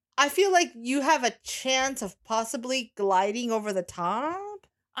 I feel like you have a chance of possibly gliding over the top.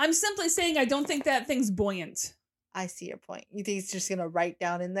 I'm simply saying I don't think that thing's buoyant. I see your point. You think it's just gonna right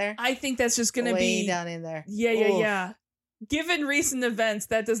down in there? I think that's just gonna be down in there. Yeah. Given recent events,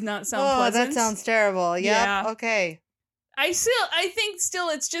 that does not sound pleasant. That sounds terrible. Yep. Yeah. Okay. I think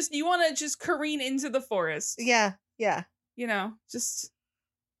it's just, you want to just careen into the forest. Yeah. Just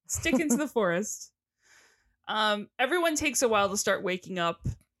stick into the forest. Everyone takes a while to start waking up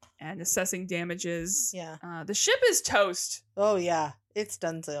and assessing damages. Yeah. The ship is toast. Oh yeah, it's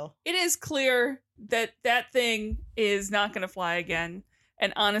donezo. It is clear that thing is not going to fly again.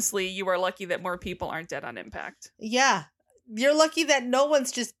 And honestly, you are lucky that more people aren't dead on impact. Yeah. You're lucky that no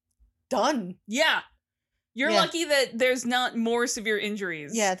one's just done. Yeah. You're lucky that there's not more severe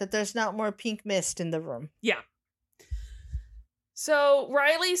injuries. Yeah, that there's not more pink mist in the room. Yeah. So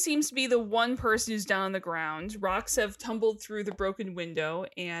Riley seems to be the one person who's down on the ground. Rocks have tumbled through the broken window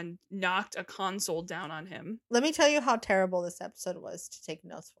and knocked a console down on him. Let me tell you how terrible this episode was to take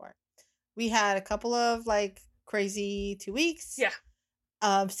notes for. We had a couple of crazy 2 weeks. Yeah.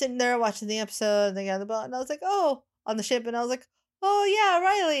 Sitting there watching the episode and they got on the boat and I was like, oh, on the ship, and I was like, oh yeah,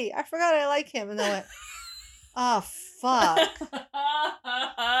 Riley. I forgot I like him. And then I went, oh fuck.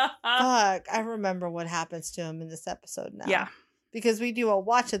 Fuck. I remember what happens to him in this episode now. Yeah. Because we do a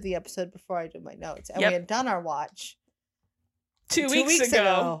watch of the episode before I do my notes. And we had done our watch 2 weeks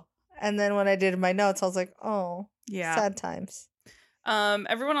ago. And then when I did my notes, I was like, oh, yeah, sad times.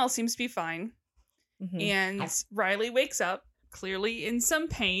 Everyone else seems to be fine. Mm-hmm. And Riley wakes up, clearly in some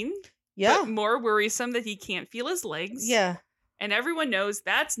pain. Yeah. But more worrisome that he can't feel his legs. Yeah. And everyone knows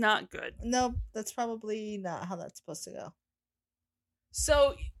that's not good. No, that's probably not how that's supposed to go.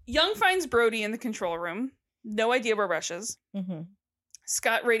 So Young finds Brody in the control room. No idea where Rush is. Mm-hmm.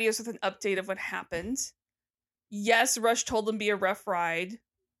 Scott radios with an update of what happened. Yes, Rush told him be a rough ride.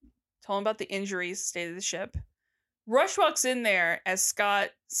 Told him about the injuries, state of the ship. Rush walks in there as Scott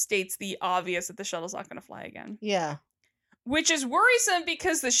states the obvious that the shuttle's not going to fly again. Yeah. Which is worrisome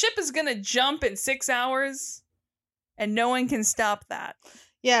because the ship is going to jump in 6 hours and no one can stop that.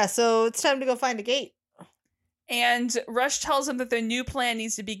 Yeah, so it's time to go find a gate. And Rush tells him that their new plan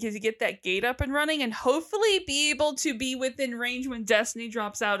needs to be to get that gate up and running and hopefully be able to be within range when Destiny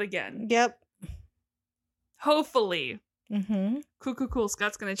drops out again. Yep. Hopefully. Mm-hmm. Cool.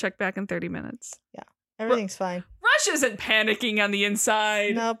 Scott's going to check back in 30 minutes. Yeah. Everything's fine. Rush isn't panicking on the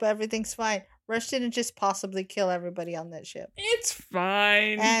inside. Nope, everything's fine. Rush didn't just possibly kill everybody on that ship. It's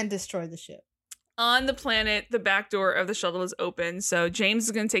fine. And destroy the ship. On the planet, the back door of the shuttle is open, so James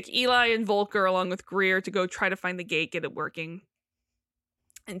is going to take Eli and Volker along with Greer to go try to find the gate, get it working.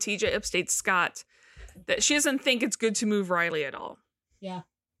 And TJ updates Scott that she doesn't think it's good to move Riley at all. Yeah.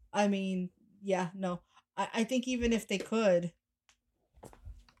 I mean, yeah, no. I think even if they could.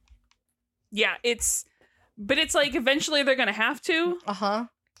 Yeah, but it's like eventually they're going to have to. Uh-huh.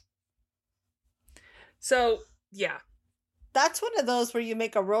 So, yeah. That's one of those where you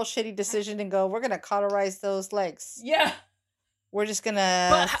make a real shitty decision and go, we're going to cauterize those legs. Yeah. We're just going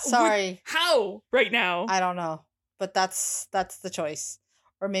to, sorry. How right now? I don't know. But that's the choice.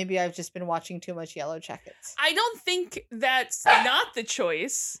 Or maybe I've just been watching too much Yellow Jackets. I don't think that's not the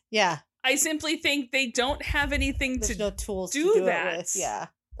choice. Yeah. I simply think they don't have anything There's no tools do to do that. It with. Yeah,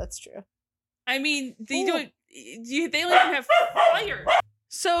 that's true. I mean, they don't even have fire.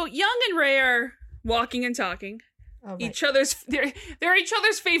 So Young and Ray are walking and talking. Oh, They're each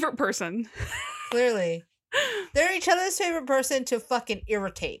other's favorite person. Clearly. They're each other's favorite person to fucking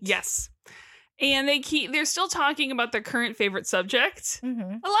irritate. Yes. And they're still talking about their current favorite subject.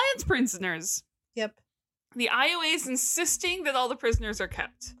 Mm-hmm. Alliance prisoners. Yep. The IOA is insisting that all the prisoners are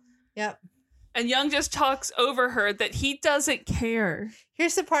kept. Yep. And Young just talks over her that he doesn't care.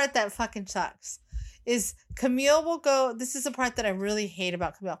 Here's the part that fucking sucks. Is Camille will go, this is the part that I really hate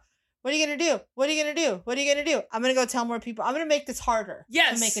about Camille. What are you going to do? What are you going to do? What are you going to do? I'm going to go tell more people. I'm going to make this harder.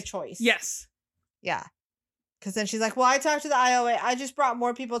 Yes. To make a choice. Yes. Yeah. Because then she's like, well, I talked to the IOA. I just brought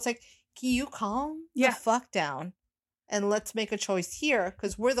more people. It's like, can you calm the fuck down? And let's make a choice here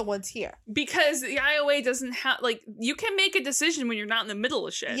because we're the ones here. Because the IOA doesn't have, you can make a decision when you're not in the middle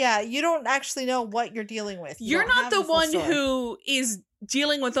of shit. Yeah, you don't actually know what you're dealing with. You're not the one who is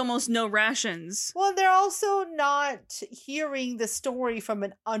dealing with almost no rations. Well, they're also not hearing the story from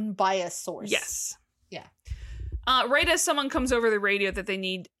an unbiased source. Yes. Yeah. Right as someone comes over the radio that they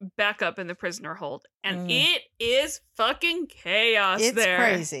need backup in the prisoner hold. And it is fucking chaos there.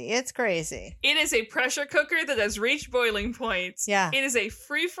 It's crazy. It is a pressure cooker that has reached boiling points. Yeah. It is a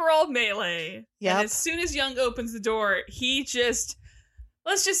free-for-all melee. Yep. And as soon as Young opens the door,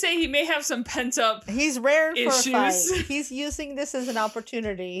 let's just say he may have some pent-up He's raring issues. for a fight. He's using this as an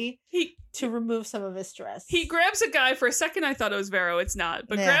opportunity to remove some of his stress. He grabs a guy. For a second, I thought it was Vero. It's not.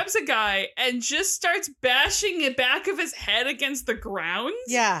 But grabs a guy and just starts bashing the back of his head against the ground.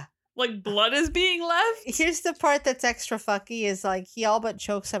 Yeah. Like blood is being left. Here's the part that's extra fucky is he all but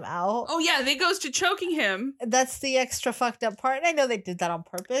chokes him out. Oh, yeah. They goes to choking him. That's the extra fucked up part. And I know they did that on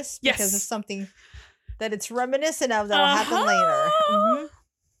purpose. Because of something that it's reminiscent of that'll happen later. Mm-hmm.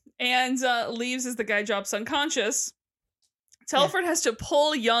 And leaves as the guy drops unconscious. Telford has to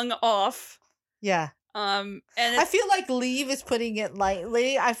pull Young off. Yeah. And I feel like leave is putting it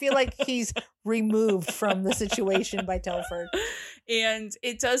lightly. I feel like he's removed from the situation by Telford. And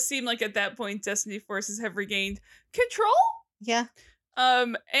it does seem like at that point, Destiny forces have regained control. Yeah.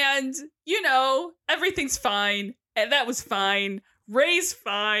 And, you know, everything's fine. And that was fine. Ray's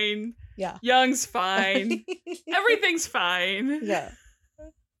fine. Yeah. Young's fine. Everything's fine. Yeah.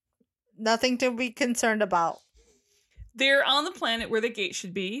 Nothing to be concerned about. They're on the planet where the gate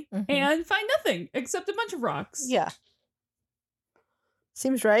should be and find nothing except a bunch of rocks. Yeah.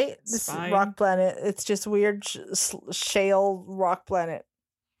 Seems right. This rock planet. It's just weird shale rock planet.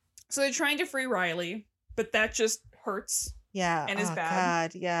 So they're trying to free Riley, but that just hurts. Yeah. And is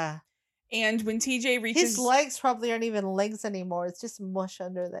bad. God, yeah. And when TJ reaches... His legs probably aren't even legs anymore. It's just mush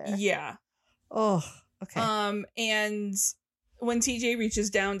under there. Yeah. Oh, okay. And when TJ reaches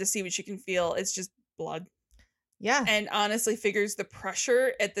down to see what she can feel, it's just blood. Yeah. And honestly figures the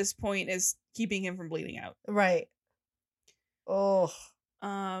pressure at this point is keeping him from bleeding out. Right. Oh.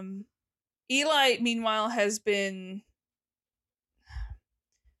 Eli, meanwhile, he's been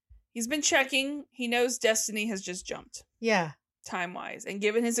checking. He knows Destiny has just jumped. Yeah. Time-wise. And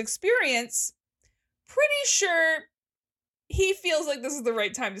given his experience, pretty sure he feels like this is the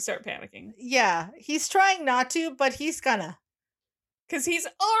right time to start panicking. Yeah. He's trying not to, but he's gonna. Because he's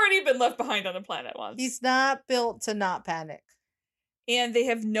already been left behind on the planet once. He's not built to not panic. And they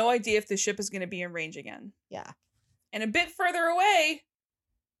have no idea if the ship is going to be in range again. Yeah. And a bit further away,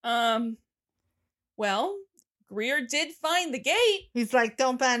 well, Greer did find the gate. He's like,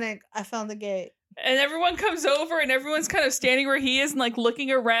 don't panic. I found the gate. And everyone comes over and everyone's kind of standing where he is and like looking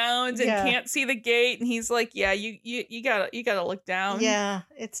around and can't see the gate. And he's like, yeah, you gotta look down. Yeah,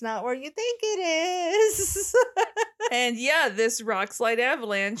 it's not where you think it is. And yeah, this rock slide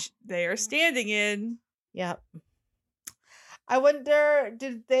avalanche they are standing in. Yep. I wonder,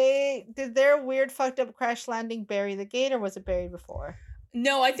 did their weird fucked up crash landing bury the gate, or was it buried before?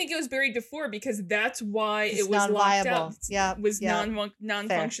 No, I think it was buried before because that's why It's it was locked non-viable. out. Yeah, It was yeah.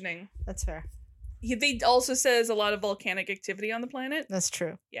 non-functioning. That's fair. They also says a lot of volcanic activity on the planet. That's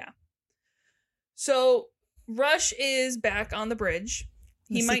true. Yeah. So Rush is back on the bridge.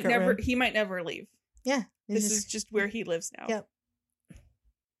 He might never leave. Yeah. This is just where he lives now. Yep.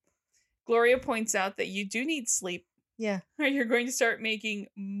 Gloria points out that you do need sleep. Yeah. Or you're going to start making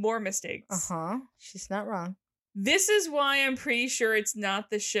more mistakes. She's not wrong. This is why I'm pretty sure it's not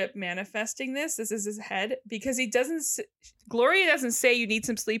the ship manifesting this. This is his head. Because Gloria doesn't say you need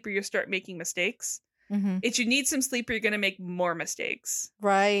some sleep or you'll start making mistakes. It's you need some sleep or you're going to make more mistakes.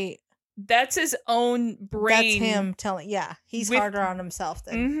 Right. That's his own brain. That's him telling. Yeah. He's harder on himself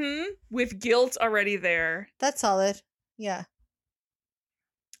then. With guilt already there. That's solid. Yeah.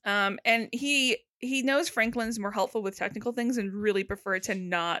 And he knows Franklin's more helpful with technical things and really preferred to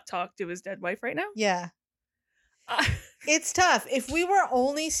not talk to his dead wife right now. Yeah. It's tough. If we were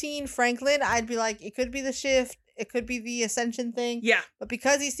only seeing Franklin, I'd be like, it could be the shift. It could be the ascension thing. Yeah. But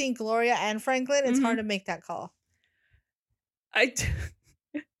because he's seeing Gloria and Franklin, it's hard to make that call.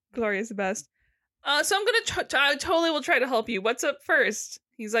 Gloria's the best. So I'm going to I totally will try to help you. What's up first?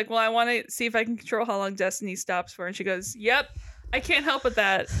 He's like, well, I want to see if I can control how long Destiny stops for. And she goes, yep, I can't help with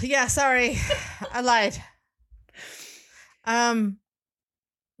that. Yeah, sorry. I lied.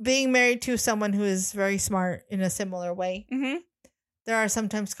 Being married to someone who is very smart in a similar way, there are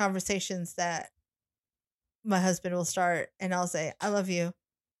sometimes conversations that my husband will start and I'll say, I love you.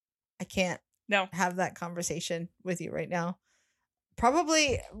 I can't have that conversation with you right now.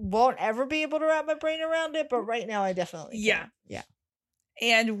 Probably won't ever be able to wrap my brain around it, but right now I definitely can. Yeah.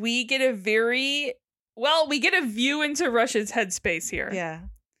 And we get a view into Rush's headspace here. Yeah.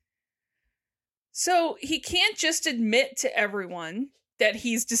 So he can't just admit to everyone that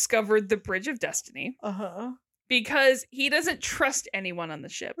he's discovered the Bridge of Destiny. Because he doesn't trust anyone on the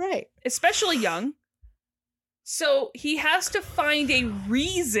ship. Right. Especially Young. So he has to find a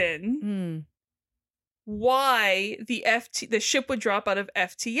reason why the ship would drop out of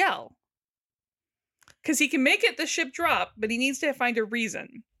FTL. Because he can make the ship drop, but he needs to find a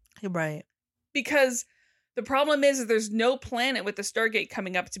reason. Right. Because the problem is that there's no planet with the Stargate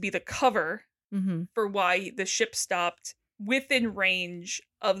coming up to be the cover for why the ship stopped within range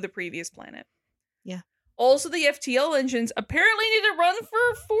of the previous planet. Yeah. Also, the FTL engines apparently need to run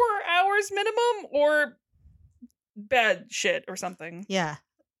for 4 hours minimum or bad shit or something. Yeah.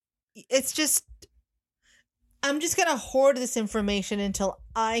 It's just, I'm just going to hoard this information until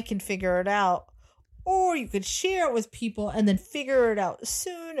I can figure it out. Or you could share it with people and then figure it out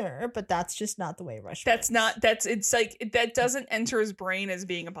sooner, but that's just not the way Rush works. It's like, that doesn't enter his brain as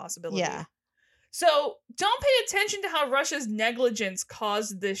being a possibility. Yeah. So don't pay attention to how Russia's negligence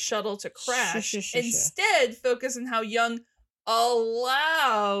caused this shuttle to crash. Instead, focus on how Young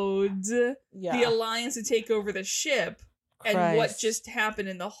allowed the Alliance to take over the ship and what just happened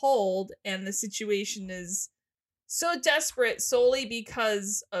in the hold. And the situation is so desperate solely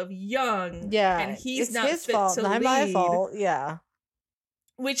because of Young. Yeah. And he's it's not his fit fault, to not lead. my fault. Yeah.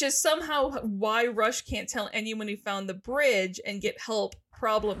 Which is somehow why Rush can't tell anyone he found the bridge and get help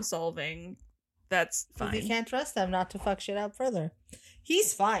problem solving. That's fine. You can't trust them not to fuck shit up further.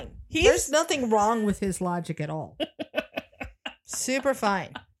 He's fine. There's nothing wrong with his logic at all. Super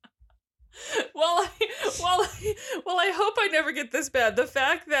fine. Well, I hope I never get this bad. The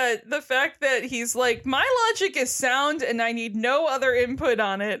fact that he's like, my logic is sound and I need no other input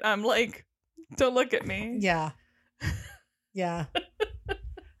on it. I'm like, don't look at me. Yeah. Yeah.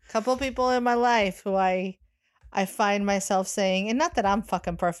 Couple people in my life who I find myself saying, and not that I'm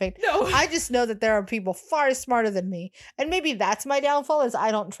fucking perfect. No. I just know that there are people far smarter than me. And maybe that's my downfall, is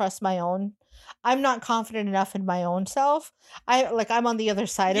I don't trust my own. I'm not confident enough in my own self. I'm on the other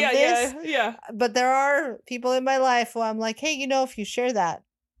side of this. Yeah. But there are people in my life who I'm like, hey, if you share that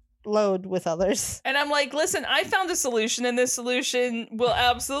load with others. And I'm like, listen, I found a solution and this solution will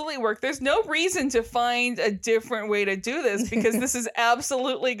absolutely work. There's no reason to find a different way to do this because this is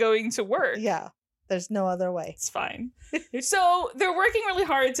absolutely going to work. Yeah. There's no other way. It's fine. So they're working really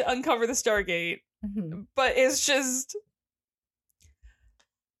hard to uncover the Stargate, but it's just...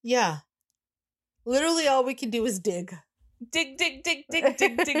 Yeah. Literally all we can do is dig. Dig,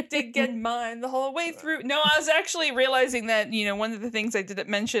 and mine the whole way through. No, I was actually realizing that, one of the things I didn't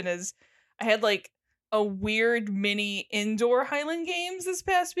mention is I had like a weird mini indoor Highland Games this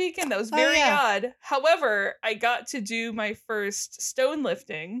past weekend. That was very odd. However, I got to do my first stone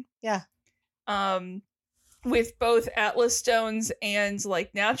lifting. Yeah. With both Atlas stones and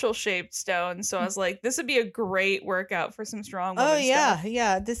like natural shaped stones. So I was like, this would be a great workout for some strong women. Oh yeah. stuff.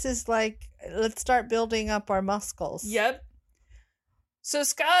 Yeah. This is like, let's start building up our muscles. Yep. So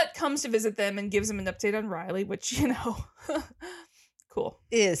Scott comes to visit them and gives them an update on Riley, which, cool.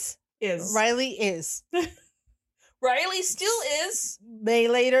 Is. Riley is. Riley still is. May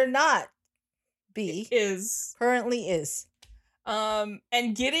later not be. Is. Currently is.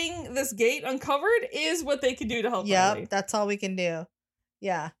 And getting this gate uncovered is what they can do to help Riley. Yep, that's all we can do.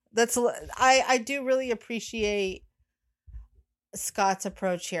 Yeah. I do really appreciate Scott's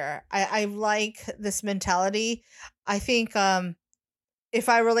approach here. I like this mentality. I think if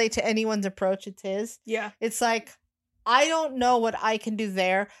I relate to anyone's approach, it's his. Yeah. It's like, I don't know what I can do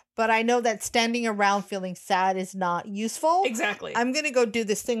there, but I know that standing around feeling sad is not useful. Exactly. I'm going to go do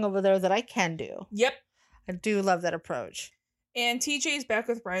this thing over there that I can do. Yep. I do love that approach. And TJ's back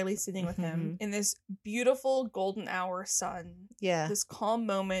with Riley sitting with him in this beautiful golden hour sun. Yeah. This calm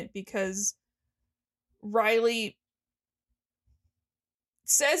moment because Riley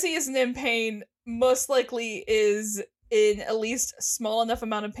says he isn't in pain, most likely is in at least a small enough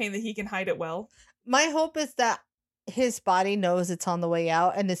amount of pain that he can hide it well. My hope is that his body knows it's on the way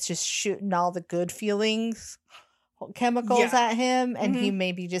out and it's just shooting all the good feelings, chemicals at him, and he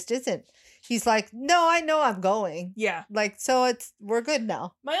maybe just isn't. He's like, no, I know I'm going. Yeah. Like, so we're good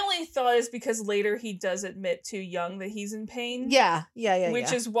now. My only thought is because later he does admit to Young that he's in pain. Yeah.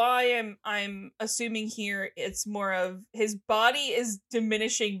 Which is why I'm assuming here it's more of his body is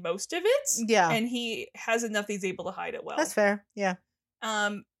diminishing most of it. Yeah. And he has enough that he's able to hide it well. That's fair. Yeah.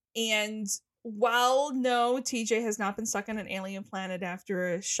 And while no, TJ has not been stuck on an alien planet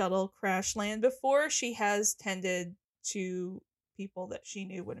after a shuttle crash land before, she has tended to people that she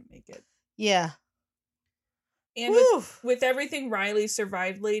knew wouldn't make it. Yeah. And with everything Riley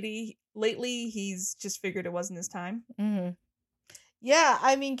survived lately, he's just figured it wasn't his time. Mm-hmm. Yeah,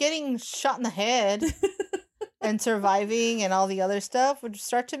 I mean, getting shot in the head and surviving and all the other stuff would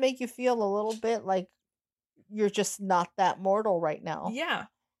start to make you feel a little bit like you're just not that mortal right now. Yeah.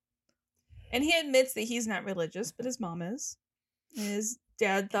 And he admits that he's not religious, but his mom is. And his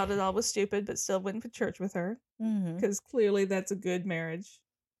dad thought it all was stupid, but still went to church with her. Because clearly that's a good marriage.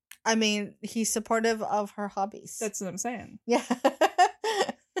 I mean, he's supportive of her hobbies. That's what I'm saying. Yeah.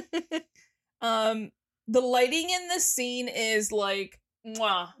 The lighting in this scene is like,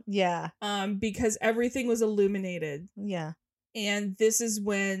 mwah. Yeah. Because everything was illuminated. Yeah. And this is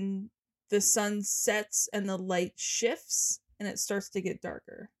when the sun sets and the light shifts and it starts to get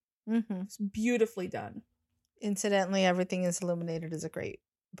darker. It's beautifully done. Incidentally, Everything is Illuminated is a great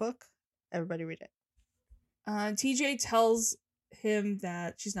book. Everybody read it. TJ tells him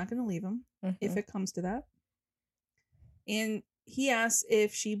that she's not going to leave him if it comes to that. And he asks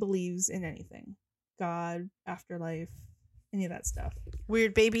if she believes in anything. God, afterlife, any of that stuff.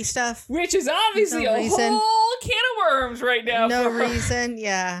 Weird baby stuff. Which is obviously a whole can of worms right now. No reason,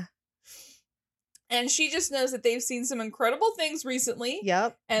 yeah. And she just knows that they've seen some incredible things recently.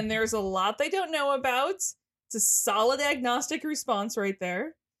 Yep. And there's a lot they don't know about. It's a solid agnostic response right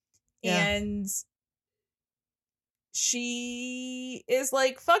there. Yeah. And she is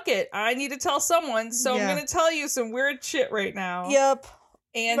like, fuck it. I need to tell someone. So I'm going to tell you some weird shit right now. Yep.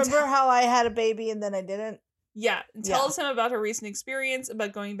 And remember how I had a baby and then I didn't? Yeah. Tells him about her recent experience,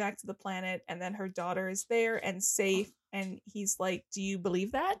 about going back to the planet. And then her daughter is there and safe. And he's like, do you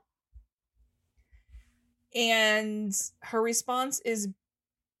believe that? And her response is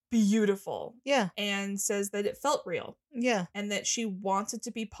beautiful. Yeah. And says that it felt real. Yeah. And that she wants it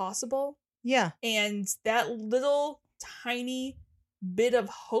to be possible. Yeah. And that little tiny bit of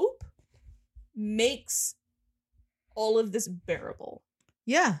hope makes all of this bearable.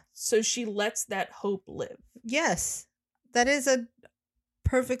 Yeah. So she lets that hope live. Yes. That is a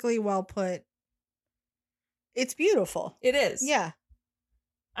perfectly well put. It's beautiful. It is. Yeah.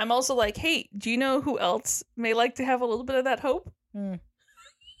 I'm also like, hey, do you know who else may like to have a little bit of that hope? A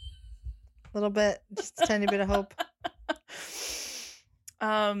little bit, just a tiny bit of hope.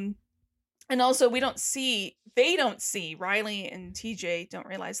 And also they don't see, Riley and TJ don't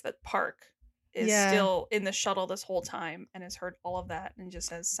realize that Park is still in the shuttle this whole time and has heard all of that and just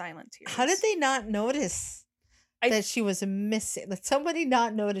has silent tears. How did they not notice that she was missing? Did somebody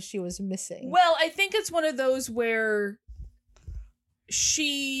not notice she was missing? Well, I think it's one of those where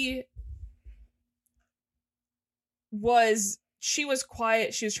she was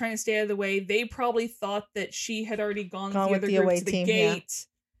quiet. She was trying to stay out of the way. They probably thought that she had already gone with the other group to the gate. Yeah.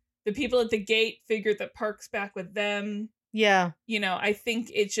 The people at the gate figured that Park's back with them. Yeah. You know, I think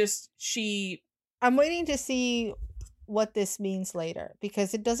it's just I'm waiting to see what this means later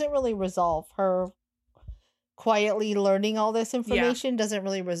because it doesn't really resolve. Her quietly learning all this information doesn't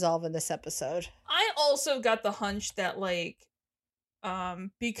really resolve in this episode. I also got the hunch that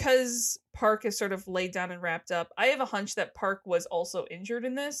because Park is sort of laid down and wrapped up, I have a hunch that Park was also injured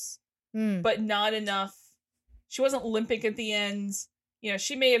in this, but not enough. She wasn't limping at the end. You know,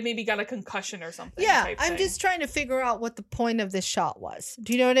 she may have maybe got a concussion or something. Yeah, I'm just trying to figure out what the point of this shot was.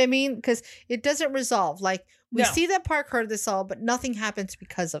 Do you know what I mean? Because it doesn't resolve. Like, we see that Park heard this all, but nothing happens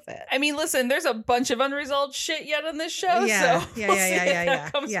because of it. I mean, listen, there's a bunch of unresolved shit yet on this show, yeah. so we'll see if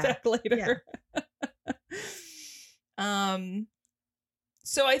that comes back later. Yeah.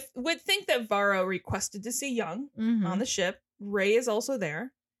 So I would think that Varro requested to see Young on the ship. Ray is also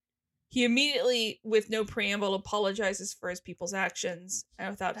there. He immediately, with no preamble, apologizes for his people's actions.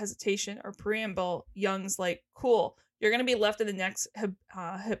 And without hesitation or preamble, Young's like, cool, you're going to be left in the next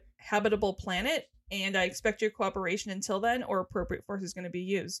habitable planet, and I expect your cooperation until then, or appropriate force is going to be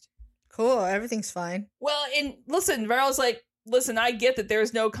used. Cool, everything's fine. Well, and listen, Varro's like, listen, I get that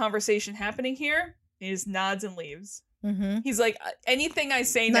there's no conversation happening here. He just nods and leaves. He's like, anything I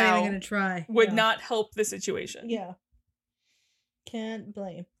say now even gonna try. would not help the situation. Yeah. Can't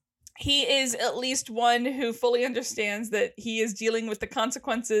blame. He is at least one who fully understands that he is dealing with the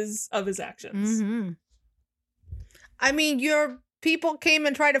consequences of his actions. I mean, your people came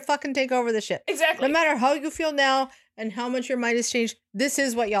and tried to fucking take over the ship. Exactly. No matter how you feel now and how much your mind has changed, this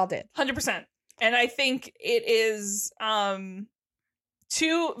is what y'all did. 100%. And I think it is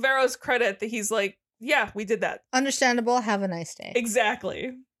to Varro's credit that he's like, yeah, we did that. Understandable. Have a nice day.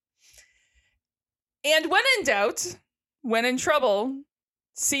 Exactly. And when in doubt, when in trouble,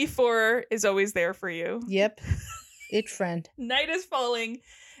 C4 is always there for you. Yep. It's friend. Night is falling,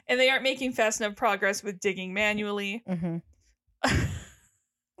 and they aren't making fast enough progress with digging manually. Eli's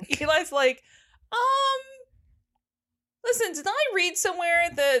like, listen, did I read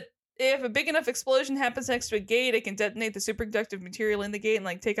somewhere that if a big enough explosion happens next to a gate, it can detonate the superconductive material in the gate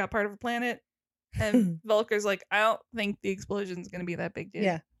and take out part of a planet? And Vulker's like, I don't think the explosion's going to be that big, dude.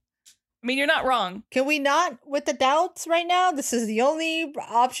 Yeah. I mean, you're not wrong. Can we not, with the doubts right now? This is the only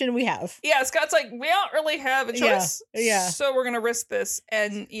option we have. Yeah, Scott's like, we don't really have a choice. Yeah. So we're going to risk this.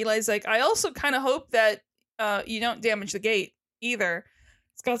 And Eli's like, I also kind of hope that you don't damage the gate either.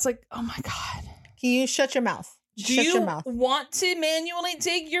 Scott's like, oh my God. Can you shut your mouth? Do you want to manually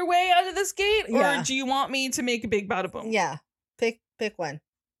dig your way out of this gate? Or do you want me to make a big bada boom? Yeah. Pick one.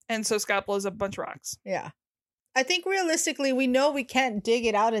 And so Scott blows up a bunch of rocks. Yeah. I think realistically, we know we can't dig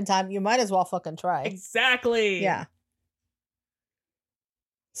it out in time. You might as well fucking try. Exactly. Yeah.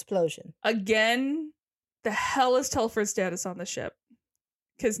 Explosion. Again, the hell is Telford's status on the ship?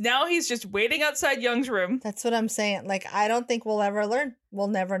 Because now he's just waiting outside Young's room. That's what I'm saying. Like, I don't think we'll ever learn. We'll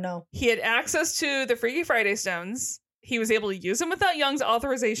never know. He had access to the Freaky Friday stones. He was able to use them without Young's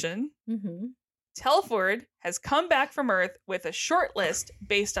authorization. Telford has come back from Earth with a short list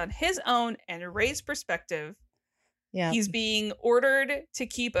based on his own and Ray's perspective. Yeah. He's being ordered to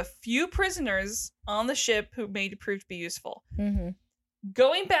keep a few prisoners on the ship who may prove to be useful. Mm-hmm.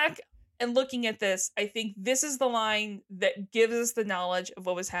 Going back and looking at this, I think this is the line that gives us the knowledge of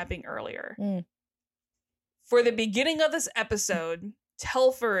what was happening earlier. Mm. For the beginning of this episode,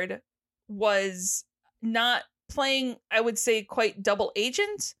 Telford was not playing, I would say, quite double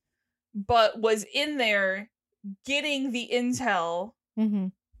agent, but was in there getting the intel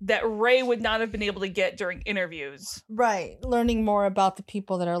that Ray would not have been able to get during interviews. Right. Learning more about the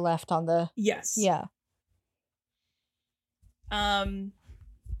people that are left on the... Yes. Yeah. And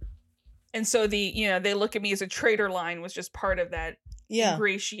so they look at me as a traitor line was just part of that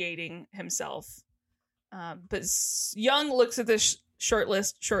ingratiating himself. But Young looks at this short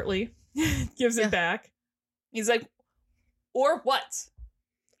list shortly, gives it back. He's like, or what?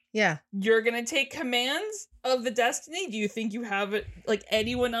 Yeah. You're going to take commands of the Destiny? Do you think you have it? Like,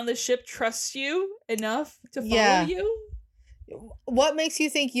 anyone on the ship trusts you enough to follow you? What makes you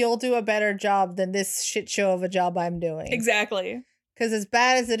think you'll do a better job than this shit show of a job I'm doing? Exactly. Because as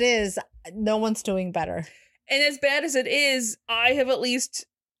bad as it is, no one's doing better. And as bad as it is, I have at least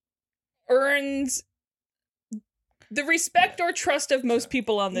earned the respect or trust of most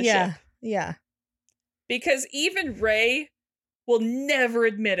people on the ship. Yeah. Because even Ray will never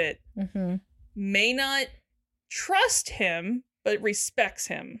admit it. Mm-hmm. May not trust him, but respects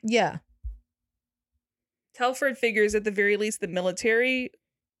him. Yeah. Telford figures at the very least the military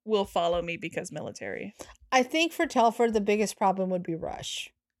will follow me because military. I think for Telford, the biggest problem would be Rush.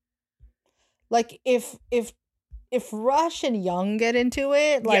 Like, if Rush and Young get into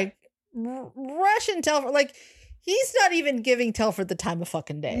it, like, Rush and Telford, like, he's not even giving Telford the time of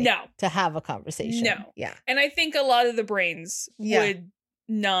fucking day. No. To have a conversation. No. Yeah. And I think a lot of the brains would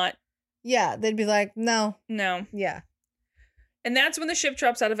not. Yeah, they'd be like, no. No. Yeah. And that's when the ship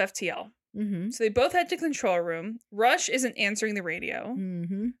drops out of FTL. Mm-hmm. So they both head to control room. Rush isn't answering the radio.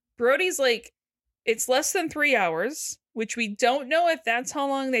 Mm-hmm. Brody's like, it's less than 3 hours, which we don't know if that's how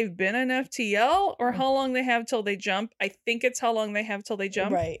long they've been in FTL or how long they have till they jump. I think it's how long they have till they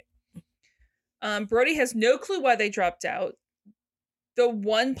jump. Right. Brody has no clue why they dropped out. The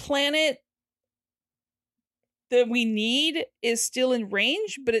one planet that we need is still in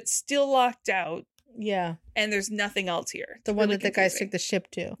range, but it's still locked out. Yeah. And there's nothing else here. The one that the guys took the ship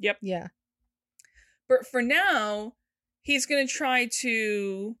to. Yep. Yeah. But for now, he's going to try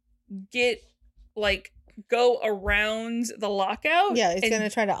to go around the lockout. Yeah, he's going to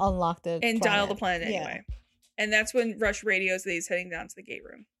try to unlock the and planet. dial the planet anyway. And that's when Rush radios that he's heading down to the gate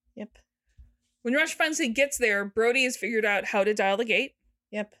room. Yep. When Rush finally gets there, Brody has figured out how to dial the gate.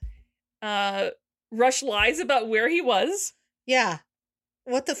 Yep. Rush lies about where he was. Yeah.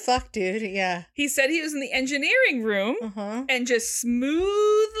 What the fuck, dude? Yeah. He said he was in the engineering room and just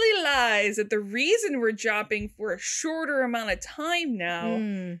smoothly lies that the reason we're dropping for a shorter amount of time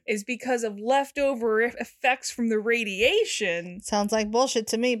now is because of leftover effects from the radiation. Like bullshit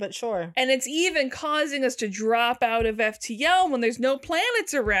to me, but sure. And it's even causing us to drop out of FTL when there's no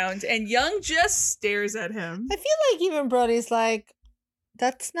planets around. And Young just stares at him. I feel like even Brody's like,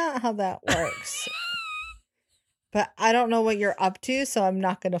 that's not how that works. But I don't know what you're up to, so I'm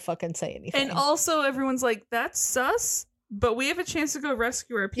not going to fucking say anything. And also, everyone's like, that's sus, but we have a chance to go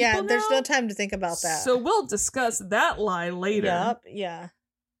rescue our people there's no time to think about that. So we'll discuss that lie later. Yep, yeah.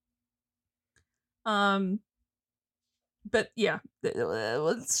 But yeah,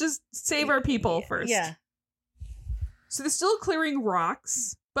 let's just save our people first. Yeah. So they're still clearing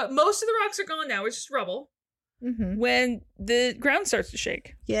rocks, but most of the rocks are gone now. It's just rubble. When the ground starts to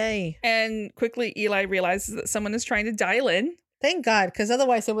shake. Yay. And quickly Eli realizes that someone is trying to dial in. Thank God, because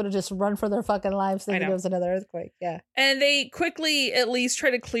otherwise they would have just run for their fucking lives thinking it was another earthquake. Yeah. And they quickly at least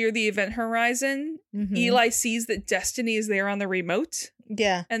try to clear the event horizon. Eli sees that Destiny is there on the remote.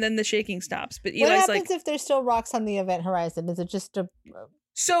 Yeah. And then the shaking stops. But Eli's what happens if there's still rocks on the event horizon? Is it just a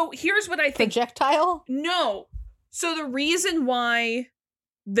So here's what I think. Projectile? No. So the reason why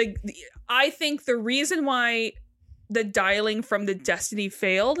I think the reason why the dialing from the Destiny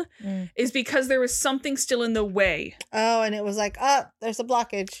failed is because there was something still in the way. Oh, and it was like, there's a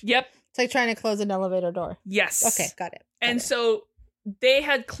blockage. Yep. It's like trying to close an elevator door. Yes. Okay, got it. So they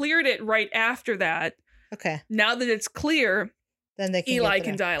had cleared it right after that. Okay. Now that it's clear, then they can Eli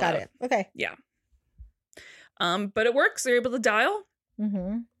can dial got out. it. Okay. Yeah. But it works. They're able to dial.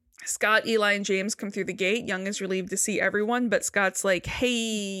 Scott, Eli, and James come through the gate. Young is relieved to see everyone, but Scott's like,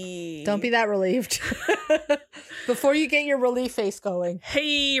 hey. Don't be that relieved. Before you get your relief face going.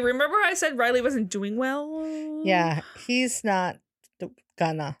 Hey, remember I said Riley wasn't doing well? Yeah, he's not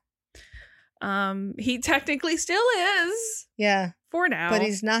gonna. He technically still is. Yeah. For now. But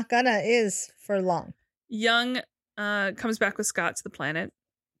he's not is for long. Young comes back with Scott to the planet,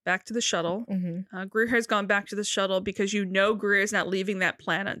 back to the shuttle. Mm-hmm. Greer has gone back to the shuttle because Greer is not leaving that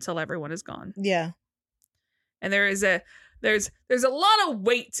planet until everyone is gone. Yeah. And there's a lot of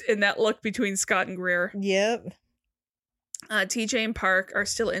weight in that look between Scott and Greer. Yep. TJ and Park are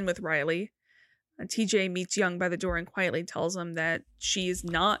still in with Riley. TJ meets Young by the door and quietly tells him that she is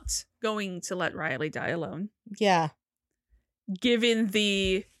not going to let Riley die alone. Yeah. Given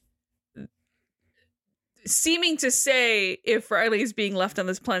the seeming to say, if Riley's being left on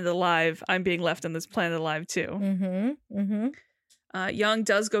this planet alive, I'm being left on this planet alive too. Mm-hmm. Mm-hmm. Young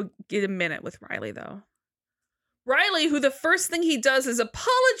does go get a minute with Riley, though. Riley, who the first thing he does is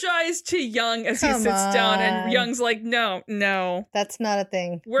apologize to Young as he sits down, and Young's like, no. That's not a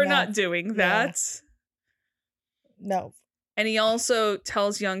thing. We're not doing that. No. And he also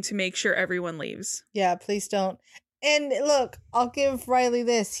tells Young to make sure everyone leaves. Yeah, please don't. And look, I'll give Riley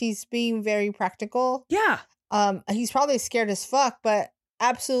this. He's being very practical. Yeah. He's probably scared as fuck, but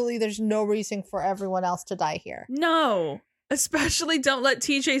absolutely there's no reason for everyone else to die here. No. Especially don't let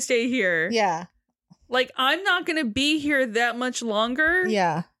TJ stay here. Yeah. Like, I'm not going to be here that much longer.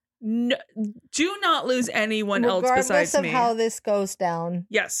 Yeah. No, do not lose anyone else besides me. Regardless of how this goes down.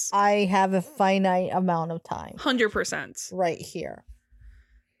 Yes. I have a finite amount of time. 100%. Right here.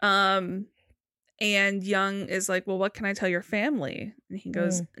 And Young is like, well, what can I tell your family? And he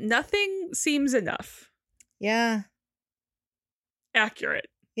goes, nothing seems enough. Yeah. Accurate.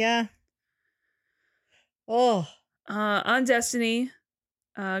 Yeah. Oh. On Destiny,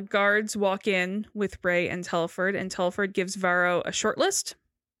 guards walk in with Ray and Telford gives Varro a short list,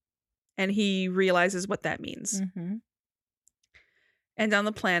 and he realizes what that means. Mm-hmm. And on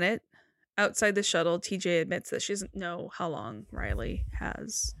the planet, outside the shuttle, TJ admits that she doesn't know how long Riley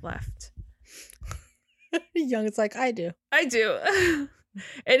has left. Young's like, I do.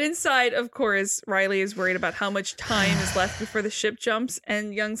 And inside, of course, Riley is worried about how much time is left before the ship jumps,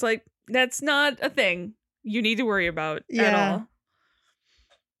 and Young's like, that's not a thing you need to worry about at all.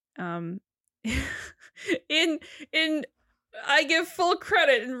 In I give full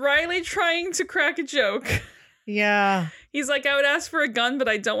credit in Riley trying to crack a joke. Yeah. He's like, I would ask for a gun, but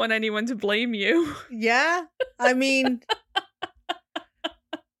I don't want anyone to blame you. Yeah. I mean,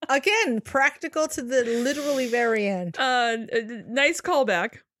 again, practical to the literally very end. Nice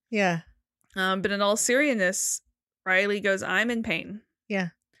callback. Yeah. But in all seriousness, Riley goes, I'm in pain. Yeah.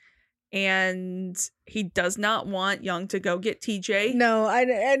 And he does not want Young to go get TJ. No,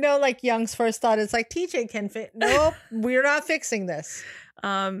 I know, like, Young's first thought is like, TJ can fit. Nope, we're not fixing this.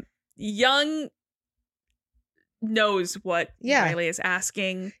 Young knows what Riley is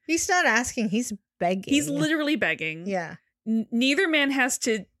asking. He's not asking, he's begging. He's literally begging. Yeah. Neither man has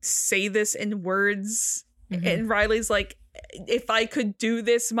to say this in words. Mm-hmm. And Riley's like, if I could do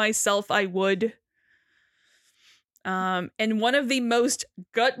this myself, I would. And one of the most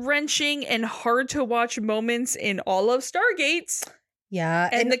gut-wrenching and hard-to-watch moments in all of Stargate. Yeah,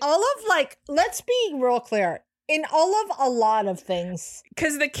 and all of, like, let's be real clear. In all of a lot of things.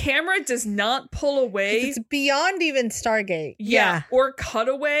 Because the camera does not pull away. It's beyond even Stargate. Yeah. Or cut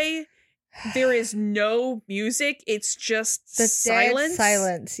away. There is no music. It's just the silence. Dead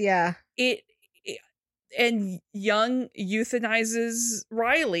silence, yeah. And Young euthanizes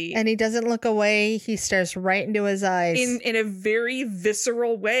Riley. And he doesn't look away. He stares right into his eyes. In a very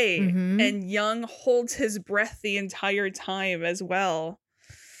visceral way. Mm-hmm. And Young holds his breath the entire time as well.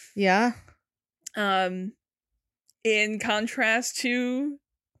 Yeah. In contrast to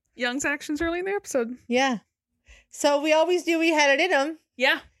Young's actions early in the episode. Yeah. So we always knew he had it in him.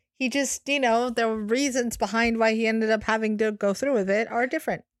 Yeah. He just, the reasons behind why he ended up having to go through with it are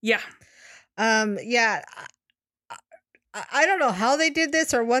different. Yeah. Yeah, I don't know how they did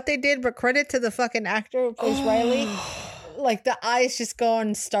this or what they did, but credit to the fucking actor who plays Riley. Like, the eyes just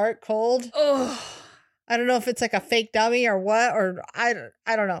going stark cold. Oh, I don't know if it's like a fake dummy or what, or I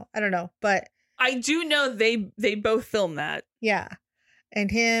don't know, but I do know they both filmed that. Yeah,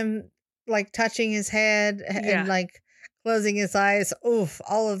 and him like touching his head and like closing his eyes. Oof,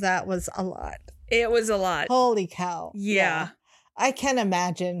 all of that was a lot. It was a lot. Holy cow! Yeah. I can't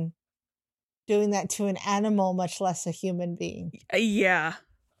imagine doing that to an animal, much less a human being. Yeah.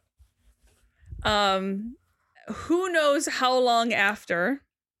 Who knows how long after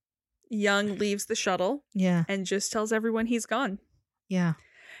Young leaves the shuttle. Yeah. And just tells everyone he's gone. Yeah.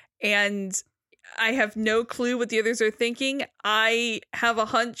 And I have no clue what the others are thinking. I have a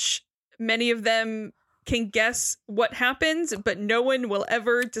hunch many of them can guess what happens, but no one will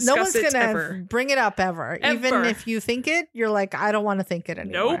ever discuss it ever. Bring it up ever. Even if you think it, you're like, I don't want to think it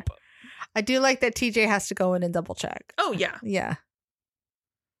anymore. Nope. I do like that TJ has to go in and double check. Oh, yeah. Yeah.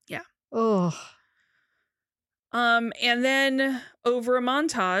 Yeah. Oh. And then over a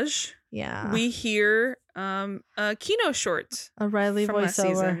montage, we hear a Kino short. A Riley from last voiceover.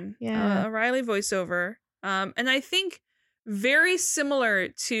 season. Yeah. A Riley voiceover. And I think very similar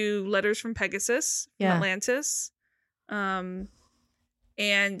to Letters from Pegasus from Atlantis. And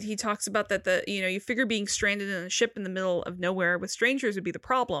he talks about that you figure being stranded in a ship in the middle of nowhere with strangers would be the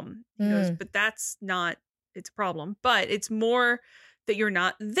problem. He goes, but that's not its problem. But it's more that you're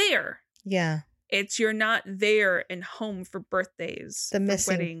not there. Yeah. It's you're not there and home for birthdays, for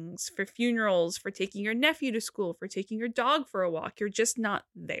weddings, for funerals, for taking your nephew to school, for taking your dog for a walk. You're just not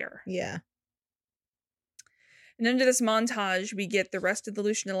there. Yeah. And under this montage, we get the rest of the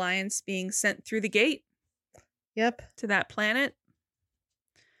Lucian Alliance being sent through the gate. Yep. To that planet.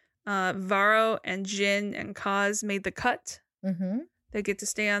 Varro and Jin and Kaz made the cut. Mm-hmm. They get to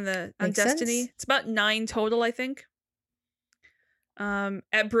stay on Destiny. Sense. It's about 9 total, I think.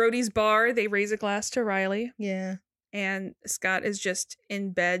 At Brody's bar, they raise a glass to Riley. Yeah. And Scott is just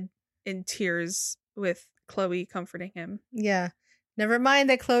in bed in tears with Chloe comforting him. Yeah. Never mind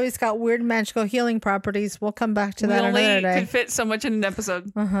that Chloe's got weird magical healing properties. We'll come back to that another day. We only could fit so much in an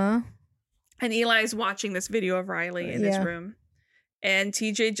episode. Uh-huh. And Eli's watching this video of Riley in his room. And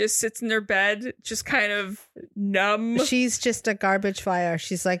TJ just sits in their bed, just kind of numb. She's just a garbage fire.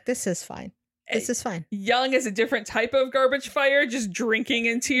 She's like, this is fine. This is fine. Young is a different type of garbage fire, just drinking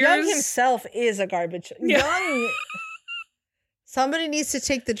in tears. Young himself is a garbage. Yeah. Young. Somebody needs to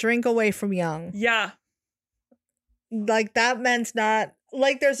take the drink away from Young. Yeah. Like, that man's not...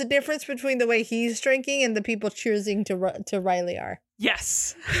 Like, there's a difference between the way he's drinking and the people choosing to Riley are.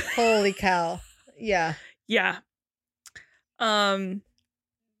 Yes. Holy cow. Yeah. Yeah. Someone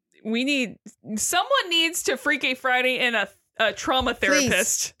needs to Freaky Friday in a trauma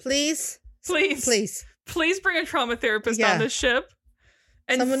therapist. Please bring a trauma therapist on the ship.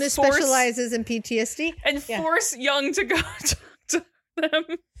 And someone who specializes in PTSD. And force Young to go talk to them.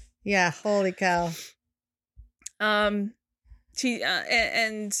 Yeah, holy cow. And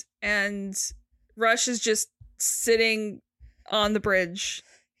Rush is just sitting on the bridge.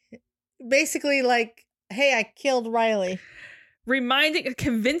 Basically like, hey, I killed Riley.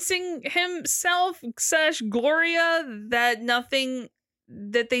 Convincing himself / Gloria that nothing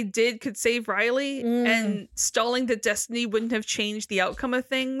that they did could save Riley, and stalling that Destiny wouldn't have changed the outcome of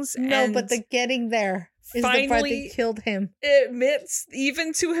things. No, but the getting there is the part that killed him. Admits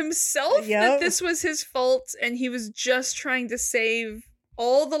even to himself that this was his fault, and he was just trying to save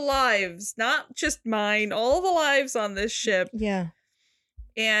all the lives, not just mine, all the lives on this ship. Yeah.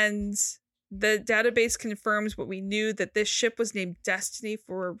 And the database confirms what we knew, that this ship was named Destiny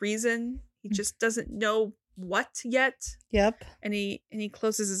for a reason. He just doesn't know what yet. Yep. And he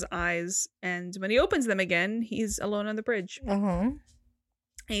closes his eyes, and when he opens them again, he's alone on the bridge. Uh-huh. And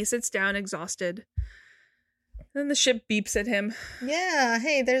he sits down exhausted. Then the ship beeps at him. Yeah,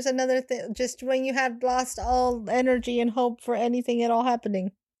 hey, there's another thing. Just when you had lost all energy and hope for anything at all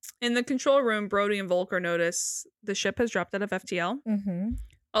happening. In the control room, Brody and Volker notice the ship has dropped out of FTL. Mm-hmm.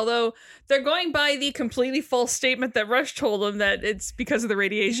 Although they're going by the completely false statement that Rush told them that it's because of the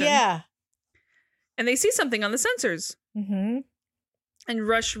radiation. Yeah. And they see something on the sensors. Mm-hmm. And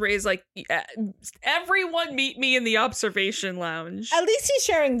Rush Ray's like, everyone meet me in the observation lounge. At least he's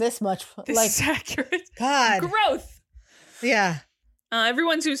sharing this much. This is accurate. God. Growth. Yeah.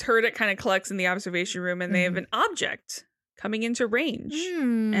 Everyone who's heard it kind of collects in the observation room, and they have an object coming into range.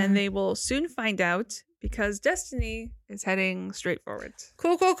 And they will soon find out, because Destiny is heading straight forward.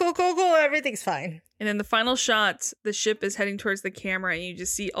 Cool. Everything's fine. And in the final shot, the ship is heading towards the camera, and you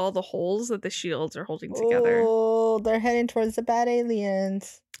just see all the holes that the shields are holding together. Oh, they're heading towards the bad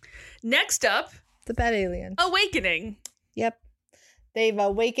aliens. Next up, the bad aliens. Awakening. Yep. They've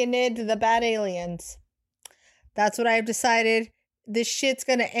awakened the bad aliens. That's what I've decided. This shit's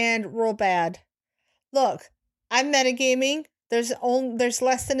gonna end real bad. Look, I'm metagaming. There's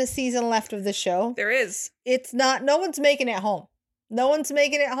less than a season left of the show. There is. It's not. No one's making it home. No one's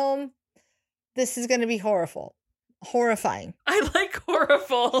making it home. This is going to be horrifying. I like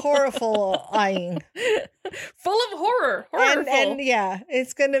horrible. Horrifying. Full of horror. Horrorful. And yeah,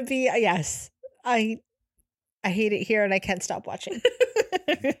 it's going to be, yes. I hate it here and I can't stop watching.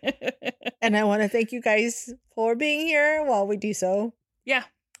 And I want to thank you guys for being here while we do so. Yeah.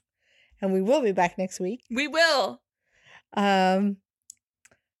 And we will be back next week. We will. Until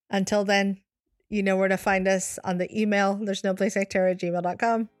then, you know where to find us on the email. There's no place like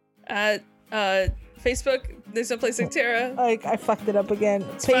Tara@gmail.com. Facebook, there's no place like Tara. I fucked it up again.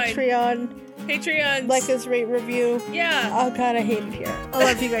 It's Patreon. Fine. Patreons. Like us, rate, review. Yeah. Oh, God, I hate it here. I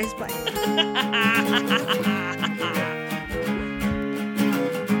love you guys. Bye.